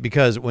 See,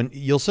 because when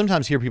you'll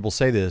sometimes hear people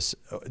say this,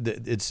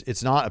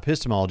 it's not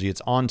epistemology,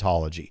 it's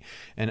ontology.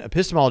 And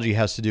epistemology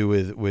has to do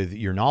with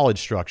your knowledge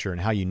structure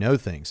and how you know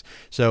things.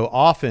 So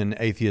often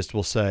atheists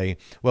will say,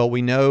 well,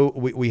 we know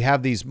we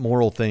have these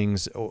moral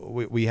things,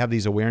 we have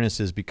these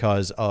awarenesses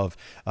because of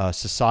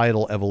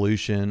societal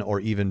evolution or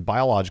even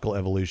biological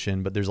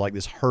evolution, but there's like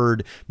this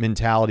herd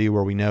mentality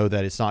where we know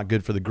that it's not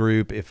good for the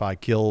group if I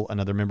kill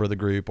another member of the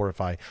group or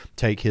if I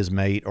take his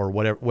mate or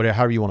whatever,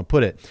 however you want to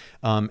put it.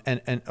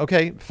 And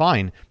okay,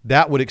 fine.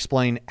 That would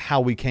explain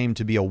how we came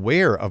to be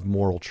aware of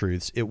moral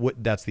truths.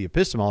 That's the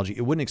epistemology.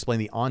 It wouldn't explain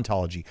the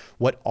ontology.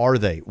 What are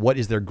they? What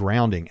is their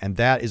grounding? And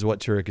that is what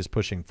Turek is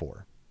pushing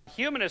for.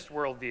 Humanist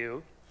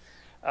worldview,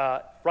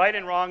 right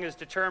and wrong is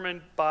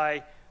determined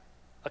by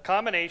a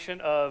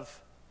combination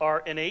of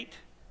our innate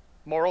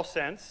moral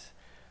sense,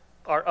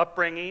 our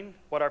upbringing,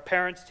 what our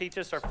parents teach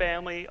us, our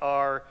family,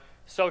 our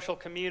social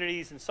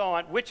communities, and so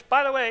on, which,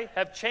 by the way,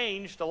 have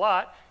changed a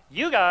lot.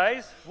 You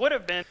guys would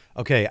have been.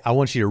 Okay, I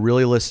want you to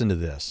really listen to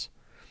this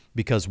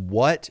because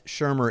what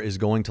Shermer is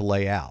going to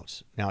lay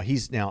out. Now,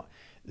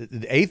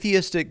 the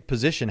atheistic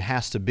position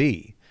has to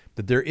be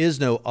that there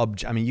is no,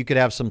 I mean, you could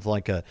have something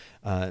like a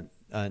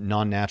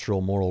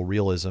non-natural moral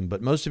realism,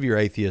 but most of your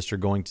atheists are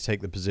going to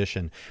take the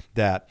position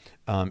that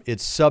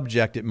it's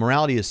subjective.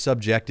 Morality is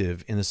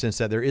subjective in the sense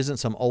that there isn't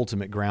some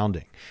ultimate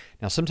grounding.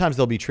 Now, sometimes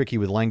they'll be tricky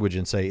with language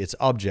and say it's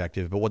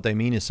objective, but what they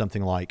mean is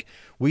something like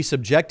we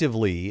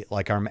subjectively,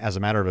 as a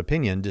matter of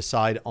opinion,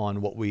 decide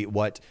on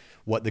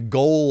what the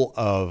goal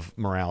of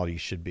morality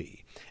should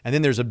be. And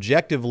then there's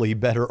objectively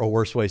better or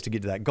worse ways to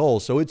get to that goal.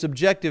 So it's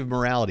objective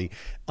morality,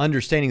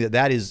 understanding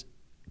that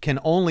can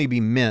only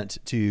be meant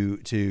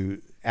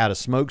to add a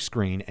smoke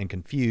screen and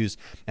confuse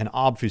and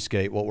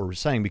obfuscate what we're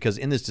saying. Because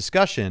in this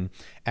discussion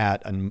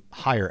at a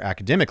higher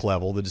academic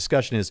level, the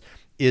discussion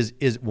is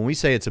when we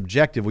say it's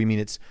objective, we mean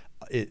it's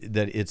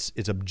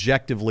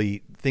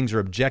objectively, things are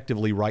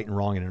objectively right and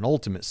wrong in an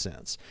ultimate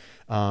sense,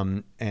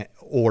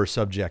 or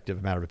subjective,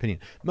 a matter of opinion.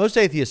 Most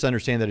atheists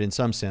understand that in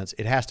some sense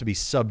it has to be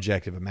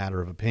subjective, a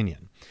matter of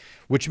opinion,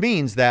 which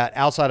means that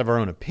outside of our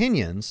own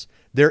opinions,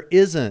 there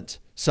isn't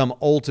some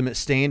ultimate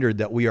standard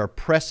that we are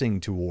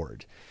pressing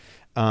toward.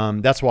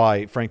 That's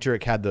why Frank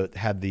Turek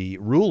had the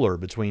ruler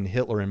between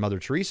Hitler and Mother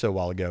Teresa a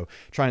while ago,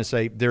 trying to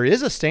say there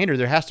is a standard,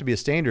 there has to be a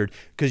standard,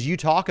 because you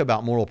talk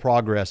about moral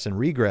progress and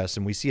regress,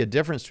 and we see a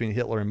difference between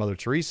Hitler and Mother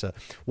Teresa.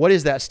 What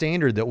is that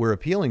standard that we're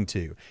appealing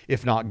to,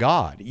 if not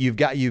God?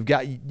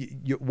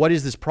 What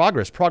is this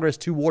progress? Progress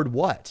toward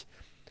what?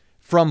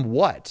 From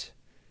what?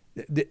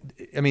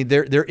 I mean,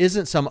 there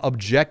isn't some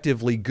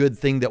objectively good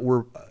thing that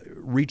we're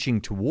reaching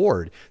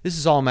toward. This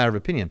is all a matter of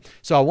opinion.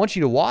 So I want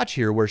you to watch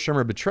here where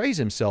Shermer betrays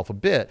himself a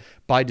bit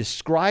by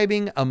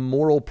describing a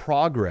moral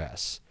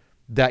progress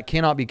that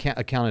cannot be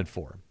accounted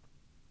for.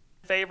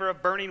 In favor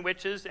of burning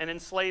witches and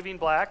enslaving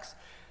blacks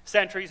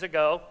centuries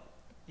ago.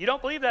 You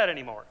don't believe that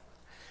anymore.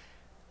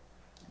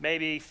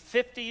 Maybe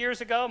 50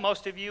 years ago,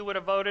 most of you would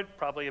have voted,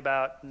 probably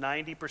about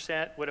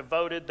 90% would have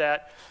voted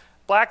that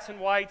blacks and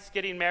whites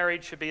getting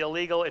married should be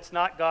illegal. It's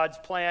not God's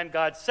plan.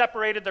 God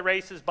separated the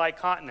races by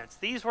continents.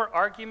 These were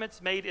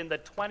arguments made in the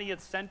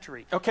 20th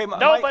century. Okay,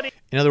 nobody.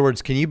 In other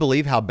words, can you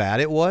believe how bad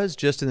it was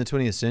just in the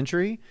 20th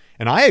century?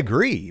 And I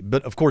agree,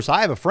 but of course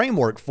I have a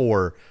framework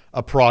for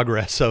a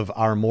progress of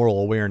our moral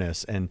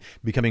awareness and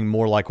becoming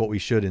more like what we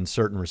should in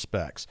certain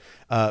respects.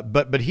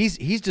 But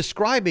he's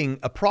describing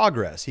a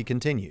progress. He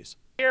continues.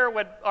 Here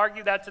would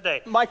argue that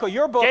today. Michael,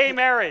 your book. Gay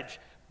marriage.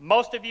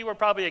 Most of you are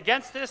probably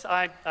against this.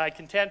 I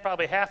contend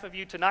probably half of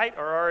you tonight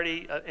are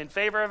already in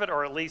favor of it,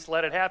 or at least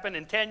let it happen.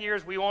 In 10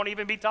 years, we won't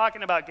even be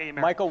talking about gay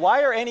marriage. Michael,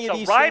 why are any of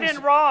these right things...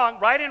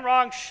 right and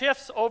wrong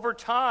shifts over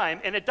time,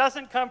 and it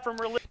doesn't come from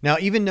religion. Now,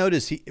 even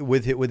notice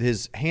with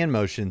his hand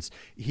motions,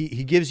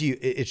 he gives you,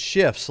 it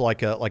shifts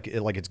like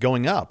it's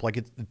going up, like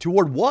it's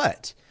toward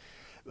what?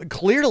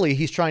 Clearly,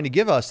 he's trying to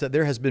give us that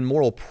there has been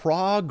moral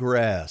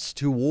progress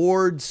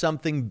toward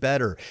something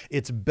better.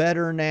 It's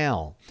better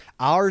now.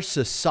 Our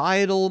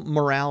societal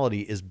morality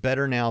is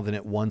better now than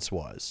it once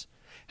was.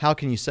 How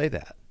can you say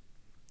that?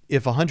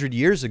 If 100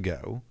 years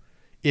ago,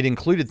 it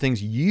included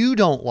things you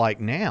don't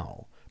like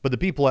now, but the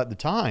people at the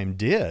time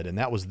did, and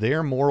that was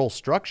their moral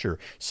structure,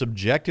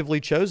 subjectively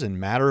chosen,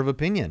 matter of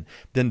opinion,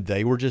 then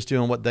they were just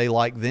doing what they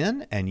liked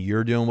then, and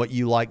you're doing what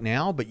you like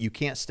now, but you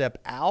can't step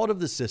out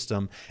of the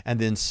system and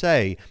then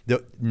say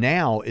that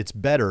now it's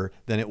better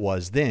than it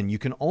was then. You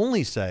can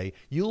only say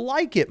you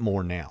like it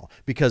more now,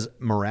 because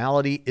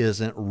morality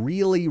isn't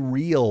really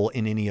real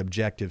in any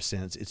objective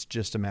sense. It's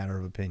just a matter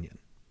of opinion.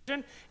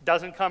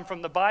 Doesn't come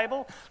from the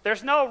Bible.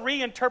 There's no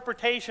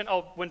reinterpretation.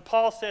 Oh, when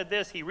Paul said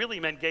this, he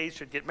really meant gays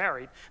should get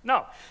married.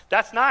 No,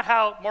 that's not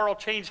how moral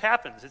change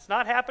happens. It's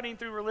not happening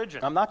through religion.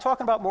 I'm not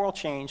talking about moral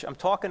change. I'm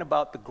talking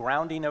about the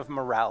grounding of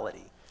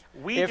morality.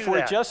 If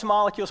we're just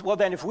molecules, well,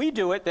 then if we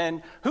do it,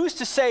 then who's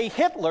to say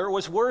Hitler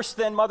was worse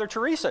than Mother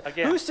Teresa?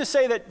 Again, who's to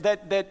say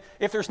that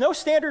if there's no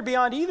standard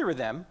beyond either of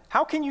them,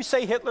 how can you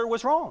say Hitler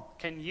was wrong?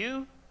 Can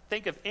you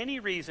think of any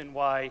reason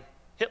why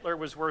Hitler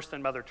was worse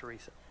than Mother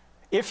Teresa?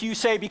 If you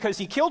say because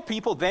he killed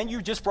people, then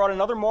you just brought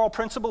another moral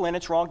principle in.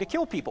 It's wrong to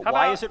kill people.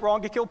 Why is it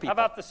wrong to kill people? How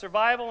about the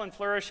survival and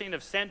flourishing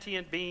of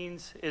sentient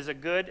beings is a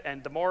good,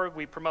 and the more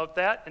we promote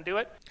that and do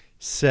it?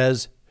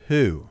 Says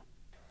who?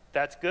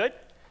 That's good.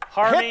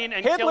 Harming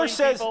and killing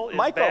people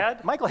is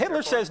bad. Michael,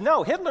 Hitler says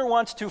no. Hitler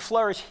wants to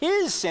flourish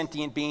his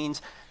sentient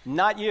beings,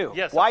 not you.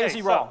 Yes, Why is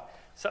he wrong?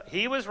 So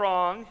he was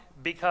wrong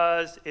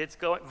because it's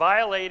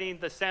violating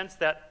the sense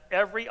that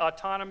every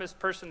autonomous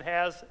person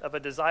has of a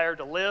desire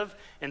to live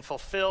and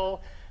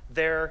fulfill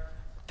their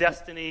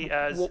destiny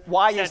as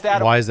Why is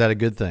that a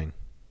good thing?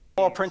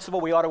 Moral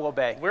principle we ought to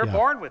obey. We're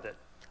born with it.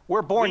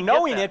 We're born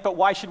knowing it, but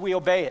why should we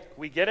obey it?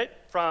 We get it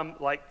from,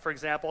 like, for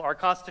example, our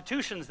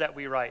constitutions that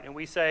we write, and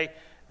we say,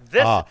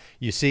 this.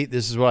 You see,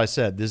 this is what I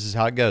said. This is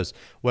how it goes.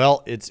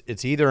 Well,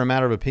 it's either a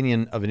matter of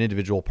opinion of an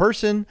individual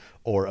person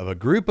or of a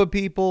group of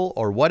people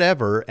or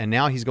whatever, and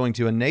now he's going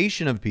to a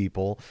nation of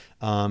people.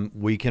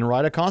 We can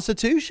write a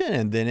constitution,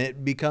 and then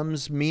it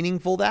becomes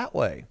meaningful that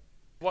way.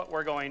 What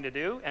we're going to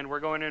do, and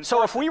we're going to enforce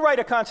So if we write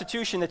a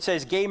constitution that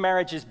says gay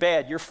marriage is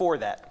bad, you're for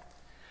that?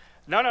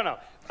 No, no, no.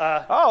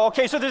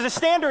 Okay, so there's a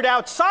standard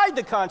outside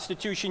the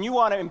Constitution you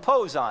want to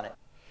impose on it.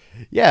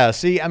 Yeah,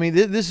 see, I mean,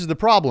 this is the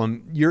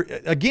problem.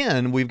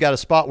 Again, we've got a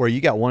spot where you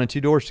got 1 and 2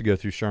 doors to go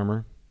through,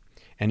 Shermer,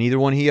 and either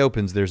one he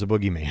opens, there's a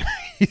boogeyman.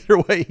 Either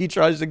way he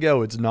tries to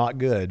go, it's not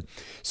good.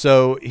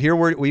 So here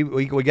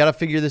we got to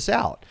figure this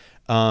out.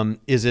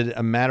 Is it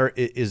a matter?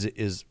 Is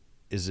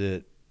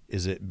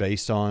it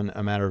based on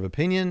a matter of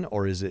opinion,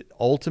 or is it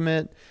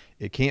ultimate?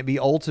 It can't be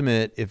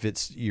ultimate if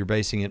you're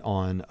basing it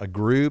on a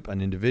group,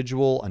 an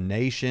individual, a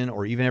nation,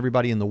 or even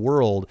everybody in the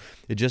world.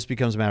 It just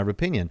becomes a matter of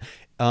opinion.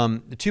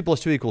 2 +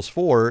 2 =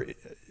 4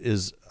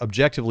 is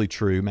objectively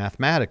true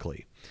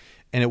mathematically.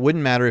 And it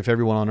wouldn't matter if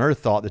everyone on earth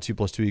thought that 2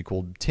 + 2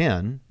 =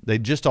 10.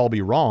 They'd just all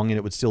be wrong, and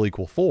it would still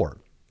equal 4.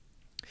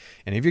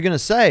 And if you're going to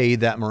say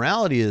that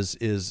morality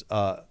is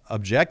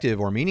objective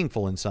or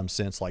meaningful in some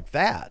sense like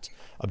that,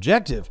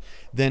 objective,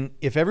 then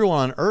if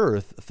everyone on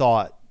earth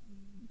thought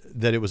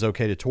that it was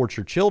okay to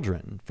torture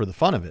children for the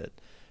fun of it,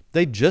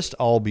 they'd just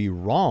all be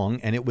wrong,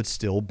 and it would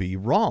still be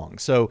wrong.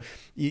 So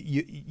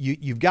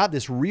you've got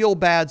this real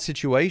bad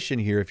situation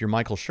here if you're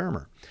Michael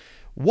Shermer.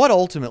 What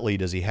ultimately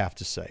does he have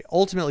to say?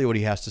 Ultimately, what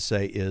he has to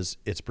say is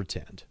it's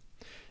pretend.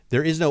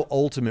 There is no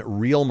ultimate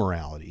real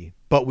morality,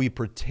 but we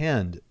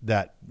pretend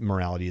that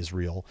morality is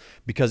real,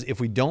 because if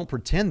we don't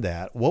pretend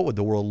that, what would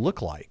the world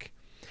look like?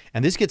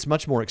 And this gets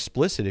much more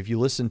explicit if you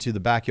listen to the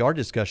backyard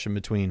discussion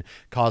between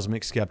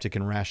Cosmic Skeptic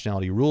and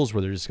Rationality Rules,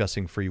 where they're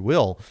discussing free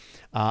will.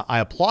 I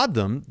applaud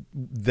them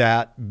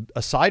that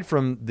aside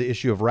from the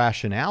issue of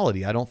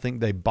rationality, I don't think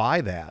they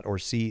buy that or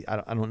see. I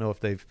don't know if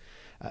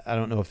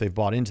they've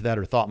bought into that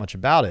or thought much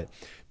about it,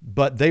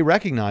 but they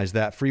recognize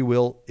that free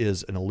will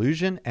is an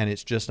illusion and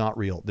it's just not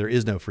real. There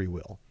is no free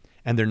will.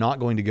 And they're not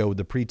going to go with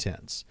the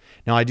pretense.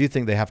 Now, I do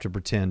think they have to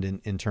pretend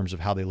in terms of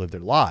how they live their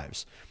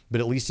lives.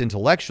 But at least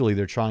intellectually,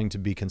 they're trying to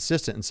be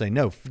consistent and say,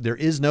 no, there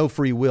is no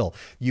free will.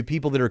 You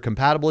people that are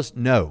compatibilists,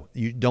 no,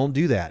 you don't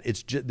do that.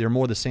 It's just, they're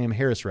more the Sam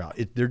Harris route.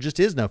 There just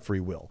is no free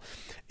will.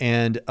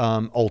 And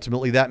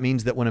ultimately, that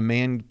means that when a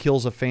man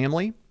kills a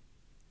family,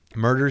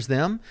 murders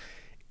them,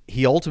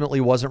 he ultimately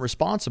wasn't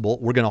responsible.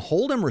 We're going to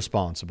hold him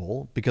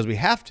responsible because we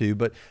have to,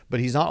 but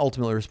he's not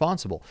ultimately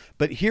responsible.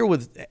 But here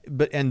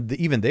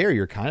even there,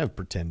 you're kind of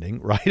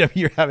pretending, right? I mean,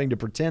 you're having to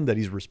pretend that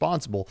he's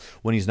responsible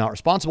when he's not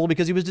responsible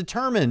because he was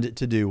determined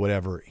to do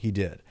whatever he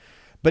did.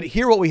 But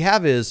here what we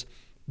have is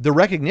the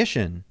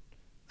recognition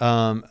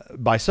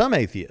by some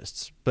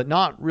atheists, but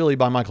not really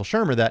by Michael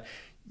Shermer, that,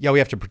 yeah, we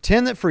have to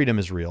pretend that freedom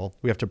is real.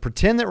 We have to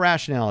pretend that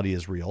rationality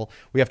is real.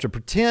 We have to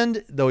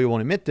pretend, though we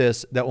won't admit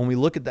this, that when we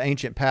look at the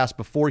ancient past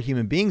before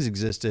human beings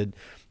existed,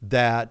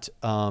 that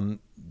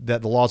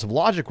that the laws of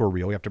logic were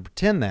real. We have to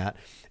pretend that.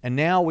 And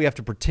now we have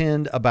to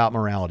pretend about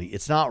morality.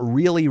 It's not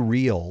really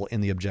real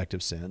in the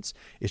objective sense.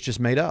 It's just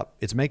made up.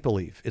 It's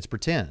make-believe. It's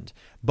pretend.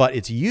 But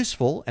it's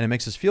useful and it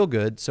makes us feel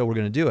good, so we're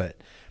going to do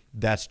it.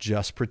 That's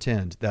just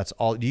pretend. That's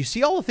all. Do you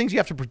see all the things you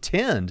have to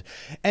pretend?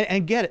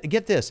 And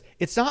get this.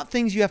 It's not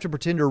things you have to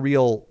pretend are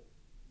real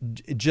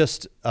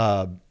just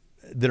that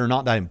are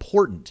not that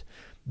important.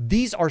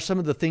 These are some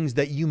of the things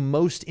that you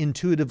most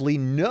intuitively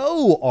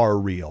know are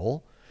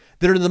real,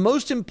 that are the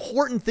most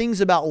important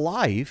things about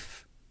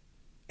life.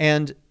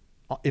 And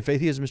if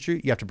atheism is true,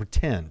 you have to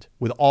pretend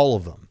with all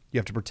of them. You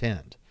have to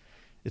pretend.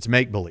 It's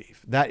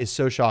make-believe. That is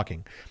so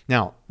shocking.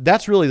 Now,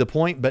 that's really the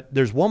point, but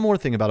there's one more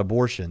thing about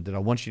abortion that I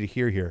want you to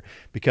hear here,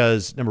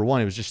 because number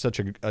one, it was just such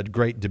a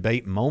great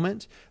debate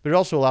moment, but it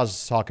also allows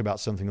us to talk about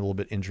something a little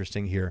bit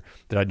interesting here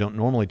that I don't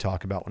normally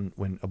talk about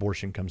when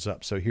abortion comes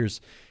up. So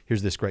here's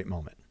this great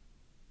moment.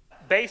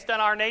 Based on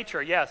our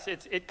nature, yes,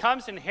 it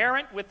comes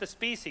inherent with the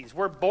species.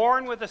 We're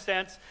born with a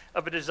sense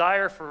of a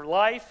desire for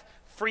life,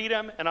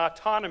 freedom, and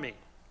autonomy,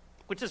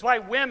 which is why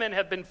women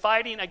have been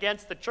fighting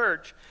against the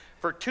church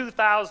for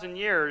 2,000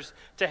 years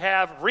to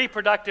have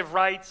reproductive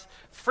rights,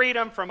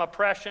 freedom from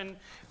oppression,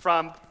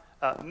 from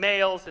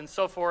males and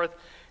so forth.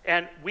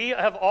 And we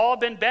have all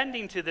been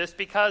bending to this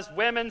because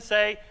women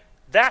say,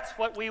 that's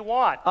what we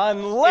want.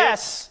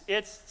 Unless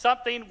it's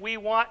something we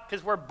want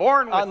because we're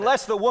born with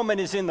unless the woman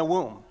is in the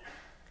womb.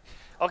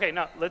 Okay,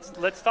 now let's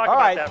talk All about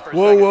right. that for a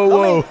Whoa, second.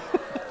 whoa, whoa.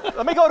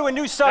 Let me go to a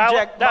new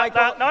subject,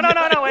 Michael. No,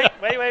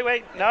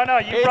 wait. No,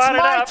 you It's brought it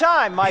my up.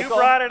 time, Michael. You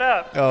brought it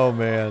up. Oh,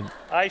 man.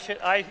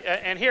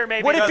 And here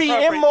maybe Would it be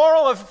appropriate.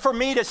 immoral for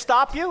me to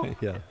stop you?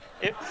 Yeah.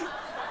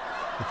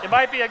 It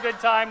might be a good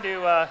time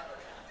to.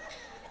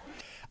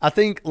 I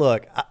think,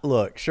 look,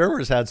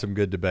 Shermer's had some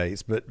good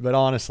debates, but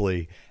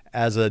honestly,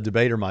 as a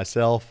debater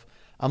myself,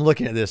 I'm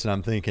looking at this and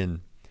I'm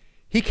thinking,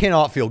 he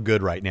cannot feel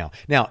good right now.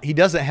 Now, he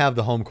doesn't have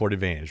the home court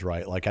advantage,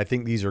 right? Like, I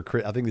think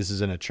this is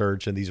in a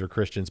church and these are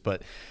Christians,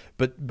 but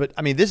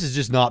I mean, this has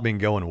just not been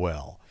going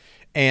well.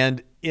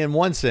 And in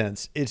one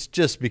sense, it's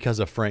just because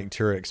of Frank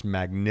Turek's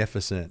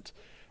magnificent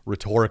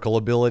rhetorical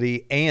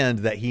ability and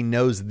that he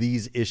knows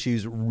these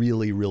issues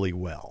really, really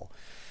well.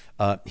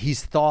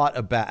 He's thought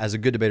about, as a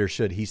good debater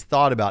should, he's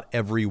thought about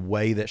every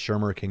way that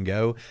Shermer can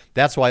go.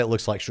 That's why it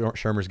looks like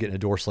Shermer's getting a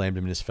door slammed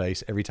in his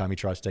face every time he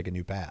tries to take a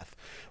new path.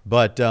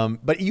 But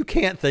you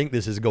can't think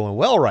this is going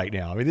well right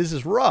now. I mean, this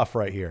is rough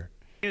right here.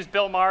 Use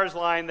Bill Maher's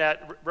line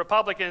that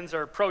Republicans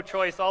are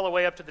pro-choice all the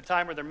way up to the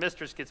time where their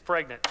mistress gets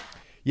pregnant.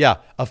 Yeah,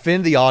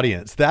 offend the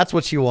audience. That's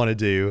what you want to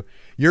do.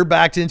 You're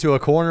backed into a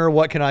corner.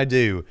 What can I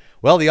do?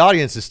 Well, the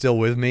audience is still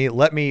with me.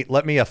 Let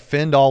me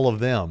offend all of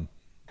them.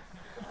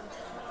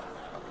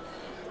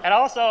 And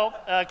also,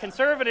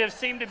 conservatives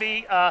seem to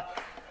be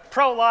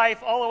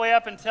pro-life all the way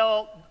up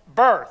until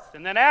birth.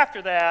 And then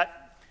after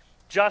that,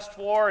 just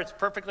war. It's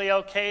perfectly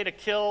okay to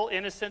kill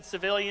innocent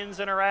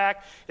civilians in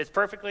Iraq. It's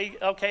perfectly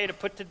okay to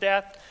put to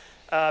death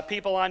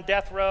people on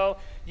death row.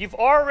 You've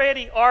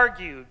already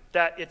argued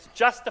that it's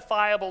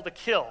justifiable to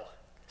kill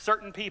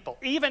certain people,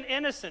 even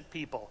innocent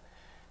people,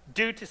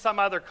 due to some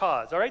other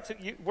cause. All right, so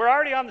we're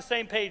already on the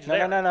same page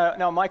there.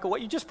 No, Michael,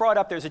 what you just brought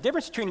up, there's a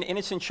difference between an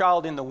innocent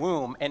child in the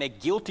womb and a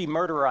guilty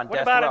murderer on death row.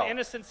 What about an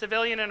innocent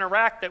civilian in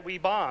Iraq that we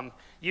bombed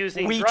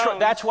using drones?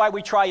 That's why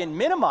we try and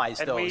minimize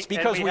those,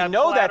 because we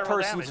know that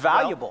person's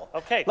valuable.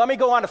 Well, okay. Let me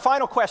go on to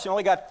final question.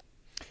 Only got.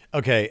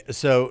 Okay,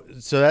 so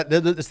that's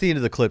the end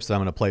of the clips that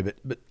I'm going to play, but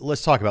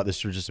let's talk about this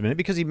for just a minute,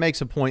 because he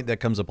makes a point that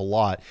comes up a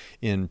lot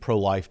in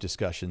pro-life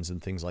discussions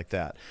and things like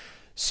that.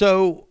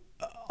 So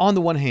on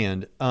the one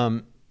hand,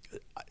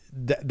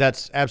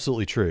 that's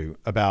absolutely true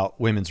about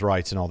women's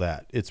rights and all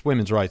that. It's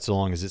women's rights so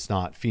long as it's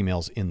not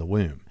females in the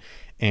womb.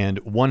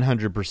 And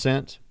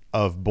 100%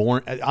 of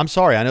born, I'm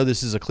sorry, I know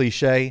this is a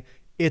cliche.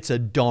 It's a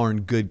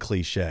darn good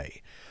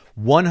cliche.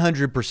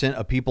 100%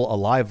 of people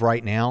alive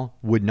right now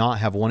would not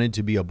have wanted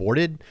to be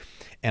aborted.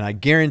 And I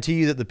guarantee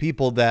you that the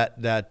people that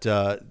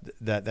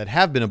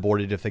have been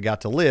aborted, if they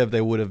got to live,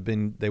 they would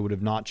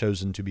have not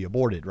chosen to be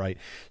aborted, right?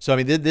 So I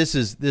mean, this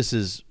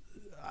is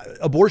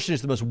abortion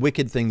is the most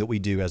wicked thing that we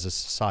do as a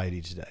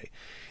society today.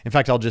 In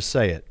fact, I'll just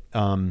say it.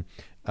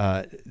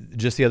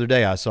 Just the other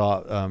day, I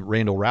saw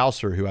Randall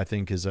Rouser, who I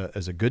think is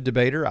a good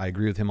debater. I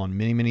agree with him on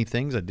many, many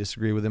things. I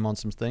disagree with him on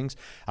some things.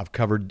 I've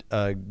covered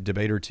a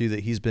debate or two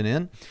that he's been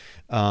in,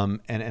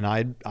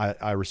 and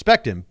I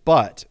respect him.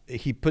 But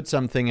he put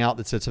something out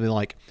that said something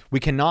like, we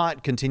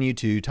cannot continue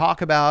to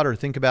talk about or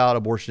think about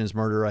abortion as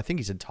murder. I think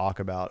he said talk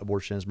about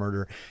abortion as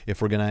murder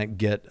if we're going to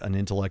get an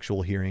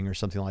intellectual hearing or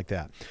something like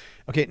that.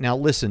 Okay, now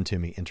listen to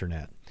me,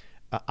 Internet.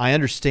 I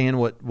understand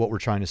what we're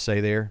trying to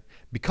say there,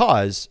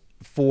 because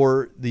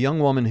for the young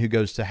woman who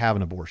goes to have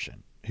an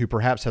abortion, who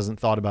perhaps hasn't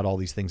thought about all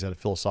these things at a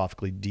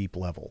philosophically deep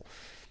level,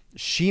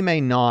 she may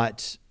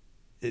not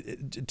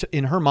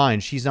in her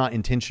mind, she's not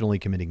intentionally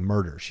committing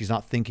murder. She's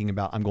not thinking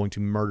about, I'm going to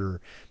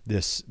murder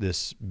this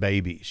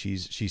baby.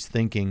 She's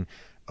thinking,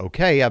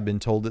 okay, I've been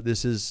told that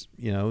this is,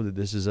 that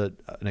this is an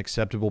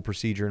acceptable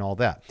procedure and all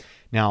that.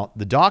 Now,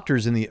 the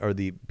doctors or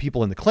the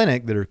people in the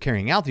clinic that are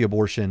carrying out the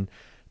abortion,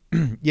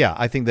 yeah,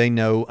 I think they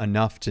know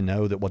enough to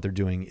know that what they're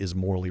doing is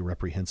morally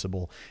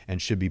reprehensible and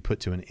should be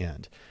put to an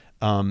end.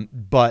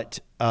 But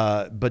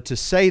to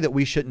say that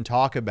we shouldn't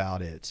talk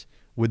about it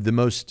with the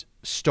most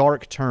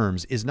stark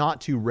terms is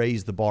not to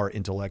raise the bar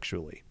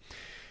intellectually.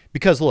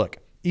 Because look,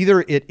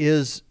 either it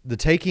is the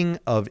taking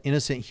of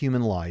innocent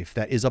human life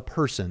that is a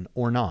person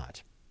or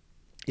not.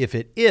 If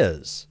it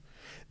is,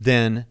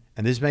 then,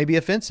 and this may be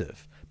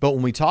offensive, but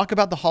when we talk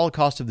about the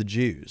Holocaust of the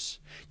Jews,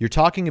 you're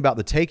talking about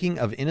the taking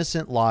of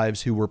innocent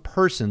lives who were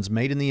persons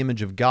made in the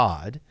image of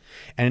God.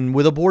 And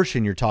with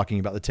abortion, you're talking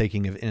about the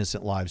taking of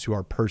innocent lives who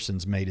are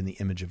persons made in the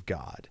image of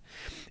God.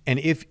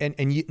 And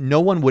no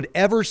one would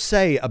ever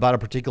say about a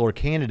particular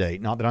candidate,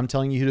 not that I'm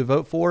telling you who to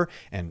vote for,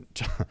 and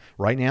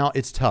right now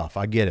it's tough,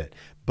 I get it,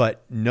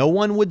 but no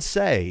one would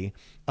say,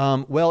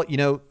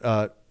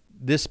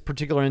 this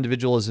particular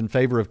individual is in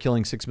favor of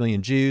killing 6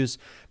 million Jews,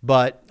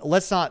 but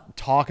let's not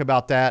talk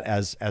about that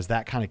as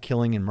that kind of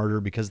killing and murder,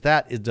 because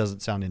it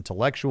doesn't sound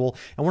intellectual,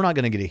 and we're not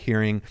going to get a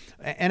hearing.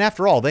 And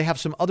after all, they have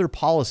some other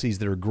policies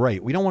that are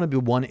great. We don't want to be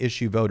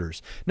one-issue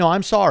voters. No,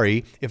 I'm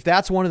sorry. If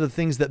that's one of the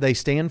things that they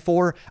stand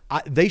for,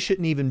 they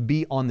shouldn't even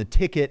be on the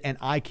ticket, and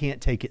I can't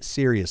take it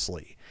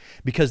seriously,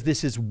 because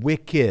this is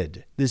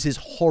wicked. This is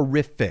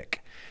horrific.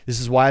 This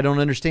is why I don't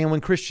understand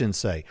when Christians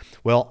say,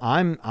 well,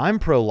 I'm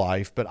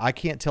pro-life, but I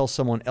can't tell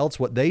someone else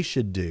what they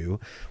should do.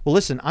 Well,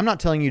 listen, I'm not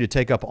telling you to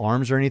take up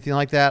arms or anything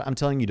like that. I'm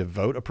telling you to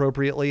vote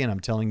appropriately, and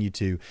I'm telling you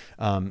to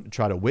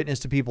try to witness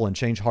to people and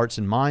change hearts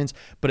and minds.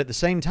 But at the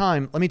same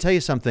time, let me tell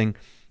you something.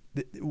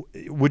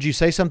 Would you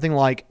say something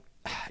like,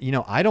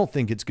 I don't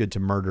think it's good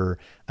to murder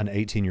an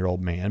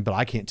 18-year-old man, but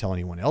I can't tell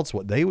anyone else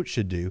what they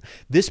should do.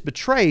 This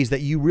betrays that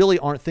you really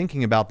aren't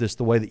thinking about this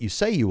the way that you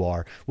say you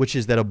are, which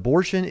is that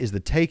abortion is the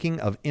taking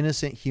of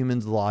innocent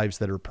humans' lives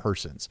that are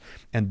persons.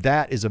 And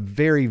that is a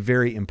very,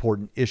 very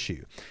important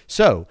issue.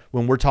 So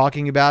when we're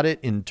talking about it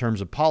in terms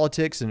of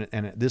politics and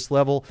at this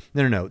level,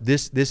 no.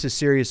 This is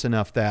serious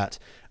enough that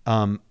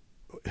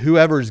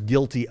whoever's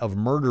guilty of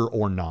murder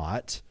or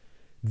not,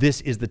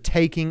 this is the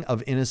taking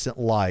of innocent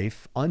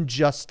life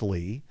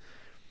unjustly,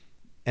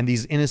 and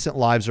these innocent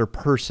lives are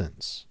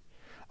persons.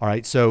 All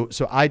right, so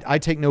I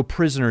take no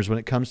prisoners when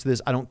it comes to this.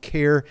 I don't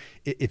care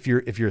if you're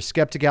a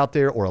skeptic out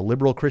there or a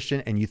liberal Christian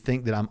and you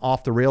think that I'm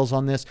off the rails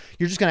on this.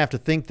 You're just going to have to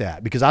think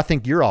that, because I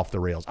think you're off the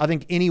rails. I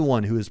think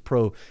anyone who is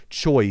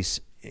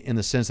pro-choice in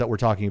the sense that we're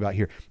talking about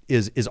here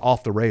is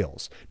off the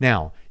rails.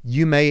 Now,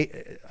 you may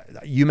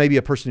be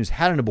a person who's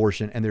had an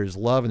abortion, and there's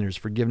love and there's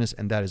forgiveness,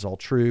 and that is all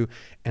true.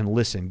 And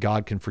listen,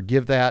 God can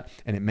forgive that.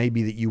 And it may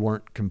be that you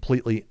weren't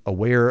completely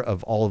aware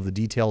of all of the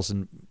details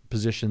and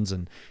positions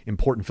and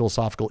important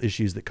philosophical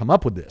issues that come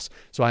up with this.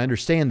 So I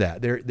understand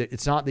that.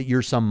 It's not that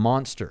you're some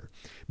monster,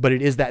 but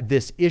it is that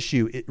this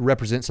issue, it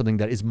represents something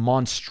that is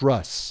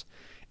monstrous.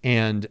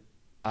 And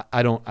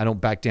I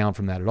don't back down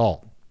from that at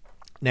all.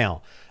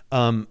 Now,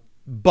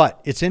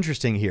 but it's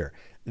interesting here.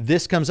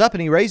 This comes up,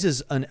 and he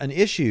raises an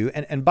issue.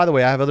 And by the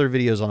way, I have other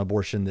videos on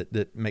abortion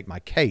that make my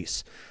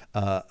case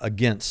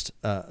against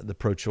the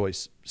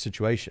pro-choice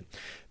situation.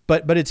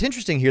 But it's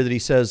interesting here that he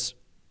says,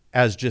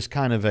 as just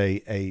kind of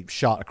a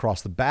shot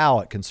across the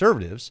bow at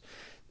conservatives,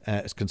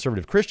 as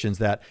conservative Christians,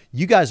 that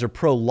you guys are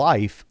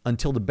pro-life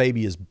until the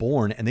baby is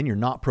born, and then you're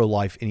not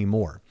pro-life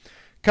anymore.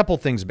 Couple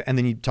things, and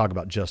then you talk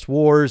about just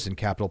wars and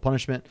capital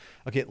punishment.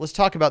 Okay, let's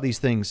talk about these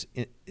things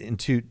in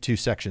two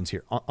sections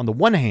here. On the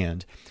one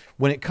hand,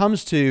 when it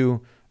comes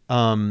to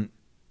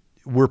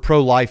we're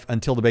pro-life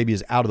until the baby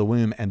is out of the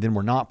womb, and then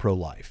we're not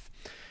pro-life.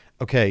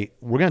 Okay,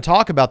 we're going to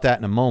talk about that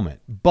in a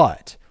moment,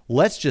 but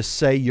let's just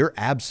say you're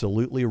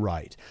absolutely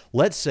right.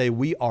 Let's say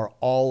we are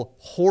all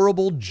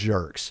horrible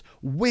jerks,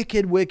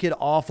 wicked, wicked,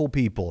 awful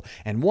people.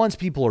 And once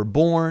people are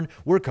born,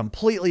 we're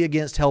completely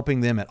against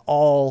helping them at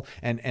all.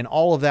 And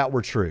all of that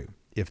were true.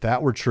 If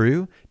that were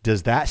true,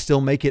 does that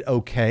still make it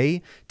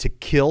okay to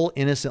kill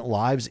innocent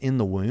lives in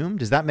the womb?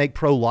 Does that make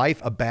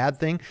pro-life a bad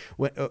thing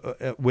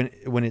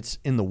when it's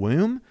in the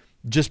womb?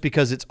 Just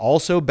because it's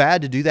also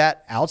bad to do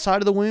that outside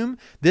of the womb?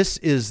 This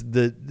is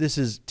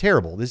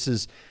terrible. This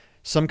is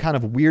some kind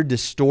of weird,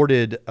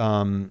 distorted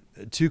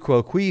tu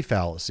quo qui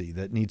fallacy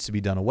that needs to be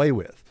done away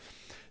with.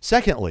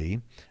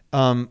 Secondly,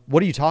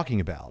 what are you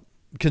talking about?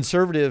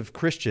 Conservative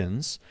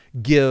Christians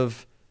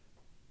give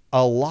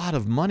a lot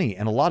of money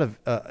and a lot of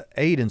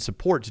aid and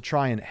support to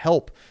try and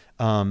help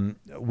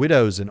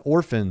widows and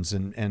orphans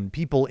and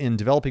people in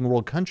developing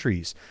world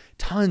countries.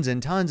 Tons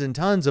and tons and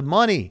tons of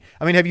money.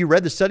 I mean, have you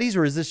read the studies,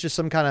 or is this just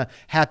some kind of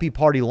happy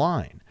party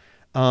line?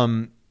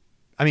 I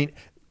mean,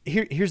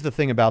 here's the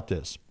thing about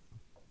this.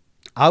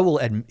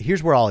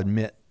 Here's where I'll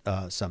admit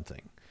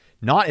something.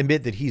 Not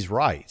admit that he's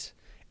right.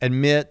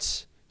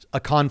 Admit a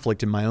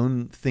conflict in my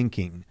own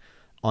thinking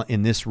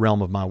in this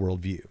realm of my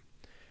worldview.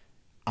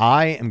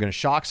 I am going to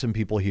shock some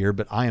people here,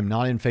 but I am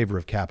not in favor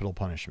of capital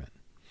punishment.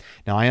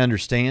 Now, I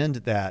understand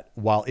that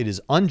while it is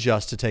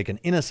unjust to take an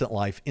innocent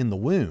life in the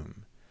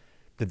womb,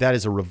 that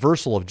is a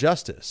reversal of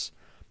justice.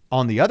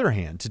 On the other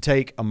hand, to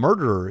take a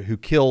murderer who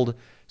killed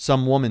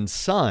some woman's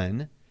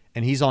son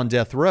and he's on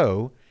death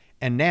row,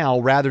 and now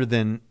rather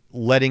than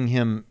letting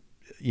him,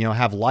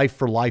 have life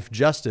for life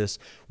justice,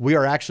 we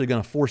are actually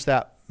going to force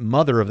that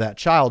mother of that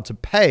child to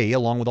pay,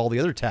 along with all the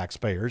other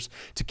taxpayers,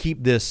 to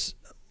keep this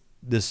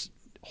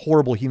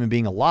horrible human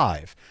being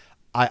alive.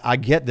 I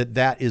get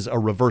that is a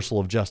reversal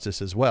of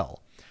justice as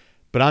well.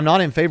 But I'm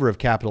not in favor of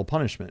capital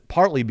punishment,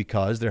 partly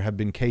because there have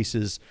been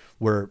cases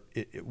where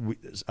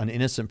an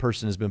innocent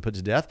person has been put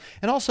to death,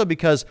 and also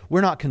because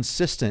we're not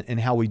consistent in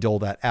how we dole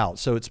that out.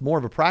 So it's more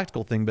of a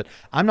practical thing, but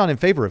I'm not in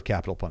favor of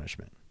capital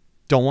punishment.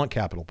 Don't want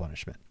capital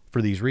punishment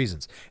for these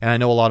reasons. And I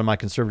know a lot of my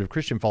conservative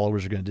Christian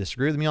followers are going to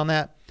disagree with me on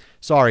that.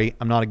 Sorry,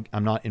 I'm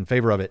not in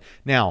favor of it.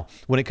 Now,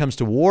 when it comes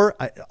to war,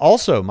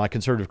 also my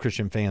conservative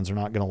Christian fans are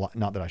not going to,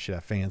 not that I should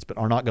have fans, but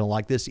are not going to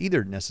like this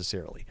either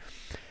necessarily.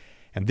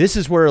 And this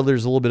is where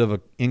there's a little bit of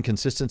an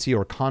inconsistency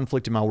or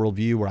conflict in my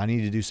worldview, where I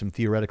need to do some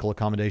theoretical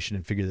accommodation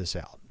and figure this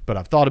out. But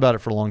I've thought about it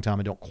for a long time.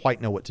 I don't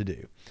quite know what to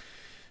do.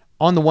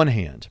 On the one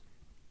hand,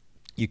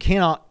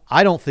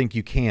 I don't think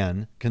you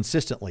can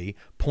consistently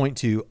point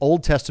to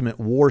Old Testament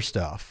war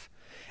stuff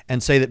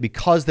and say that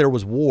because there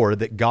was war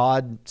that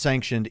God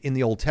sanctioned in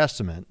the Old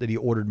Testament, that he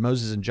ordered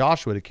Moses and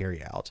Joshua to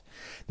carry out,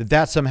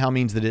 that somehow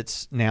means that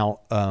it's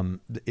now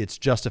it's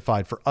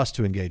justified for us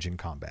to engage in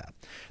combat.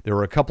 There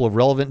were a couple of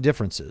relevant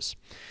differences.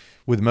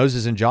 With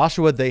Moses and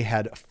Joshua, they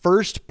had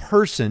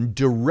first-person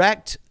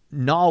direct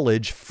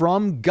knowledge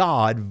from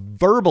God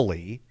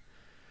verbally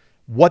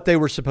what they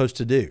were supposed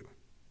to do.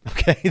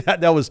 Okay,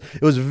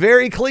 it was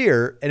very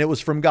clear, and it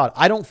was from God.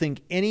 I don't think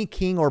any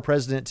king or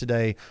president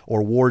today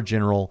or war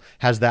general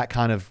has that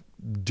kind of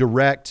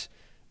direct,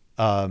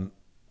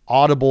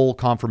 audible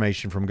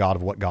confirmation from God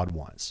of what God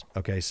wants.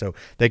 Okay, so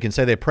they can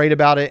say they prayed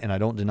about it, and I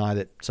don't deny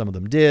that some of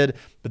them did,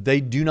 but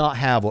they do not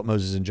have what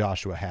Moses and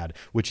Joshua had,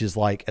 which is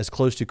like as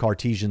close to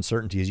Cartesian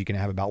certainty as you can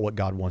have about what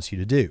God wants you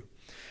to do.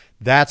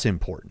 That's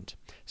important.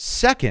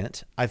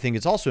 Second, I think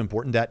it's also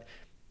important that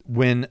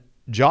when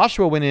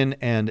Joshua went in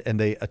and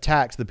they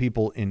attacked the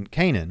people in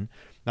Canaan,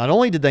 not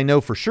only did they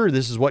know for sure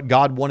this is what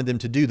God wanted them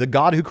to do, the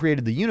God who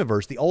created the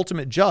universe, the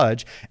ultimate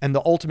judge and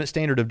the ultimate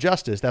standard of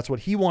justice, that's what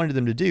he wanted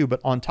them to do.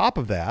 But on top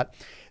of that,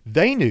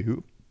 they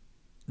knew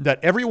that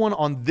everyone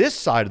on this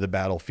side of the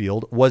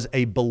battlefield was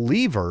a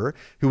believer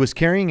who was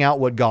carrying out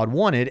what God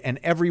wanted, and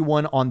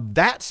everyone on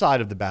that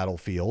side of the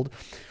battlefield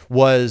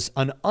was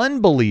an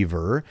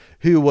unbeliever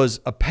who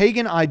was a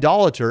pagan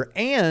idolater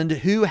and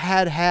who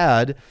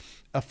had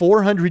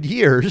 400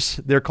 years,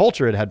 their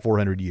culture had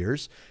 400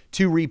 years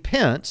to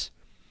repent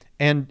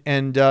and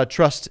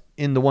trust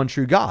in the one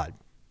true God.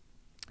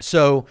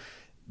 So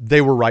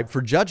they were ripe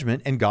for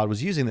judgment, and God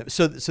was using them.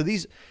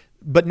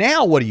 But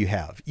now what do you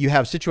have? You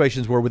have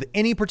situations where with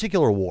any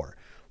particular war,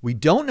 we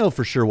don't know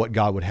for sure what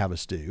God would have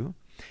us do.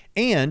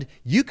 And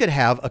you could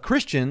have a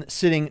Christian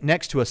sitting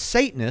next to a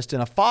Satanist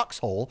in a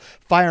foxhole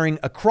firing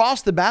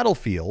across the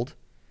battlefield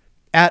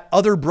at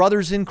other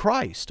brothers in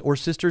Christ or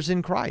sisters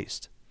in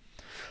Christ,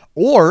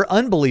 or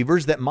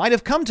unbelievers that might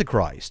have come to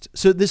Christ.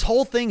 So this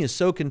whole thing is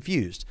so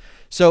confused.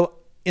 So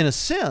in a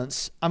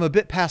sense, I'm a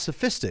bit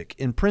pacifistic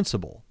in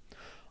principle.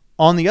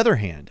 On the other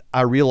hand,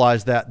 I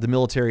realize that the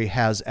military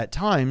has at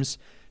times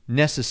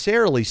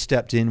necessarily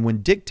stepped in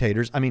when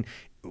dictators,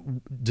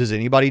 does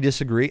anybody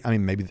disagree?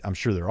 Maybe, I'm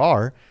sure there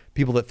are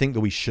people that think that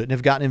we shouldn't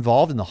have gotten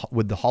involved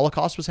with the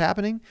Holocaust was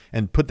happening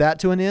and put that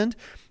to an end.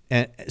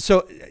 And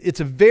so it's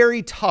a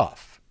very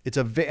tough.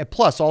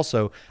 Plus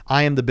also,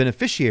 I am the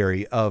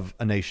beneficiary of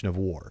a nation of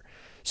war.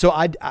 So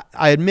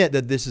I admit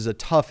that this is a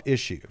tough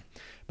issue.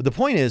 But the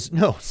point is,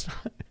 no,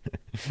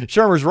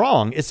 Shermer's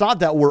wrong. It's not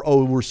that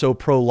we're so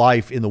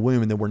pro-life in the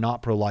womb and then we're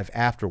not pro-life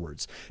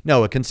afterwards.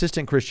 No, a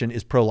consistent Christian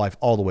is pro-life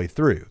all the way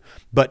through.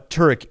 But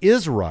Turek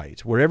is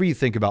right, wherever you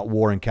think about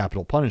war and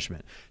capital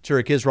punishment.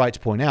 Turek is right to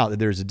point out that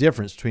there's a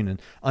difference between an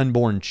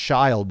unborn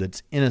child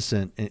that's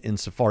innocent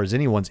insofar as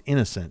anyone's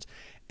innocent,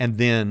 and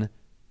then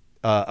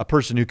a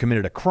person who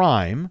committed a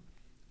crime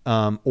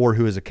or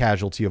who is a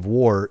casualty of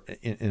war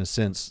in a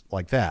sense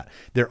like that.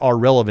 There are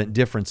relevant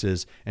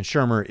differences, and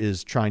Shermer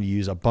is trying to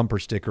use a bumper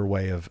sticker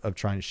way of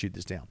trying to shoot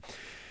this down.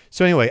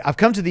 So anyway, I've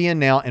come to the end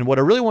now, and what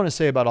I really want to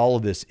say about all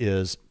of this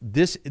is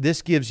this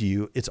gives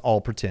you, it's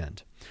all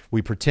pretend.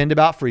 We pretend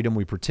about freedom.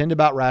 We pretend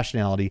about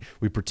rationality.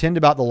 We pretend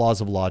about the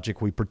laws of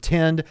logic. We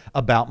pretend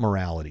about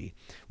morality.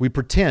 We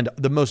pretend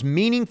the most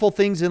meaningful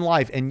things in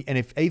life. And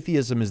if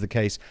atheism is the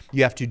case,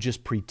 you have to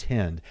just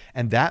pretend.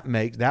 And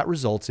that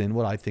results in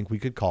what I think we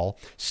could call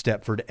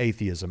Stepford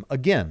atheism.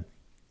 Again,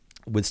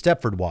 with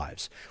Stepford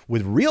Wives.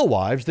 With real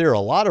wives, there are a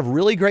lot of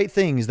really great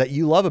things that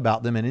you love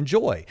about them and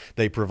enjoy.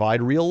 They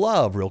provide real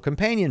love, real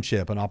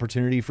companionship, an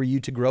opportunity for you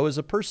to grow as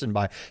a person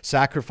by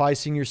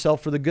sacrificing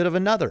yourself for the good of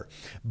another.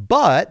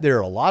 But there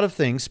are a lot of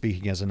things,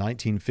 speaking as a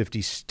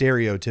 1950s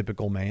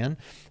stereotypical man,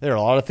 there are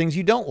a lot of things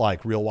you don't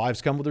like. Real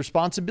wives come with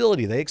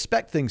responsibility. They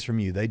expect things from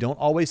you. They don't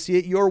always see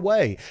it your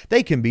way.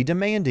 They can be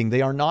demanding.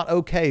 They are not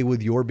okay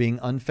with your being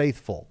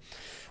unfaithful.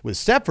 With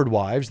Stepford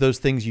Wives, those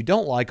things you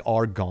don't like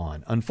are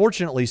gone.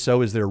 Unfortunately,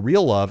 so is their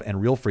real love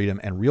and real freedom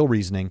and real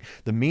reasoning.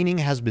 The meaning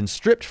has been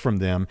stripped from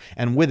them,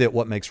 and with it,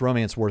 what makes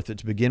romance worth it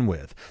to begin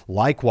with.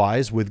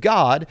 Likewise, with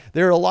God,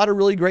 there are a lot of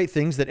really great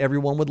things that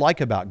everyone would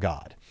like about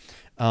God.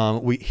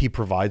 He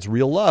provides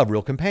real love,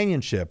 real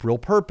companionship, real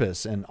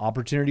purpose, and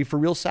opportunity for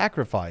real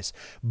sacrifice.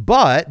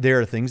 But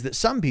there are things that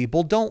some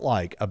people don't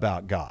like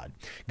about God.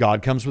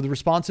 God comes with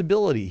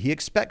responsibility. He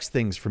expects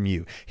things from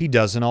you. He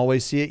doesn't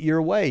always see it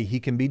your way. He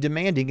can be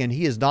demanding, and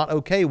he is not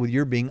okay with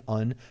your being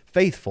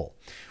unfaithful.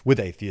 With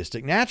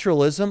atheistic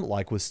naturalism,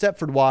 like with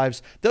Stepford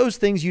Wives, those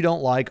things you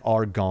don't like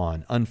are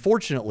gone.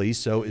 Unfortunately,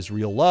 so is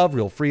real love,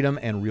 real freedom,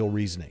 and real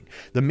reasoning.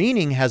 The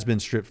meaning has been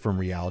stripped from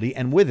reality,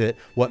 and with it,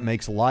 what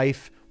makes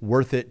life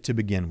worth it to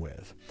begin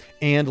with.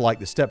 And like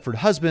the Stepford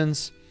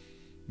husbands,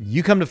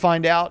 you come to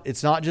find out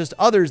it's not just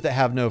others that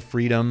have no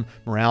freedom,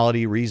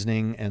 morality,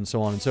 reasoning, and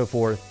so on and so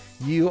forth.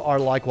 You are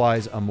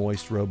likewise a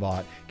moist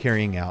robot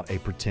carrying out a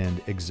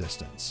pretend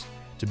existence.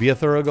 To be a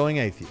thoroughgoing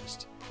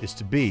atheist is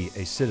to be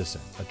a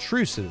citizen, a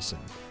true citizen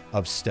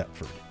of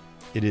Stepford.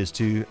 It is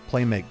to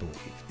play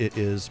make-believe. It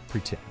is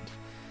pretend.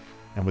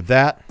 And with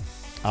that,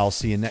 I'll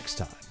see you next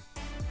time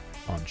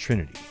on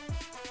Trinity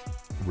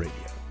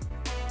Radio.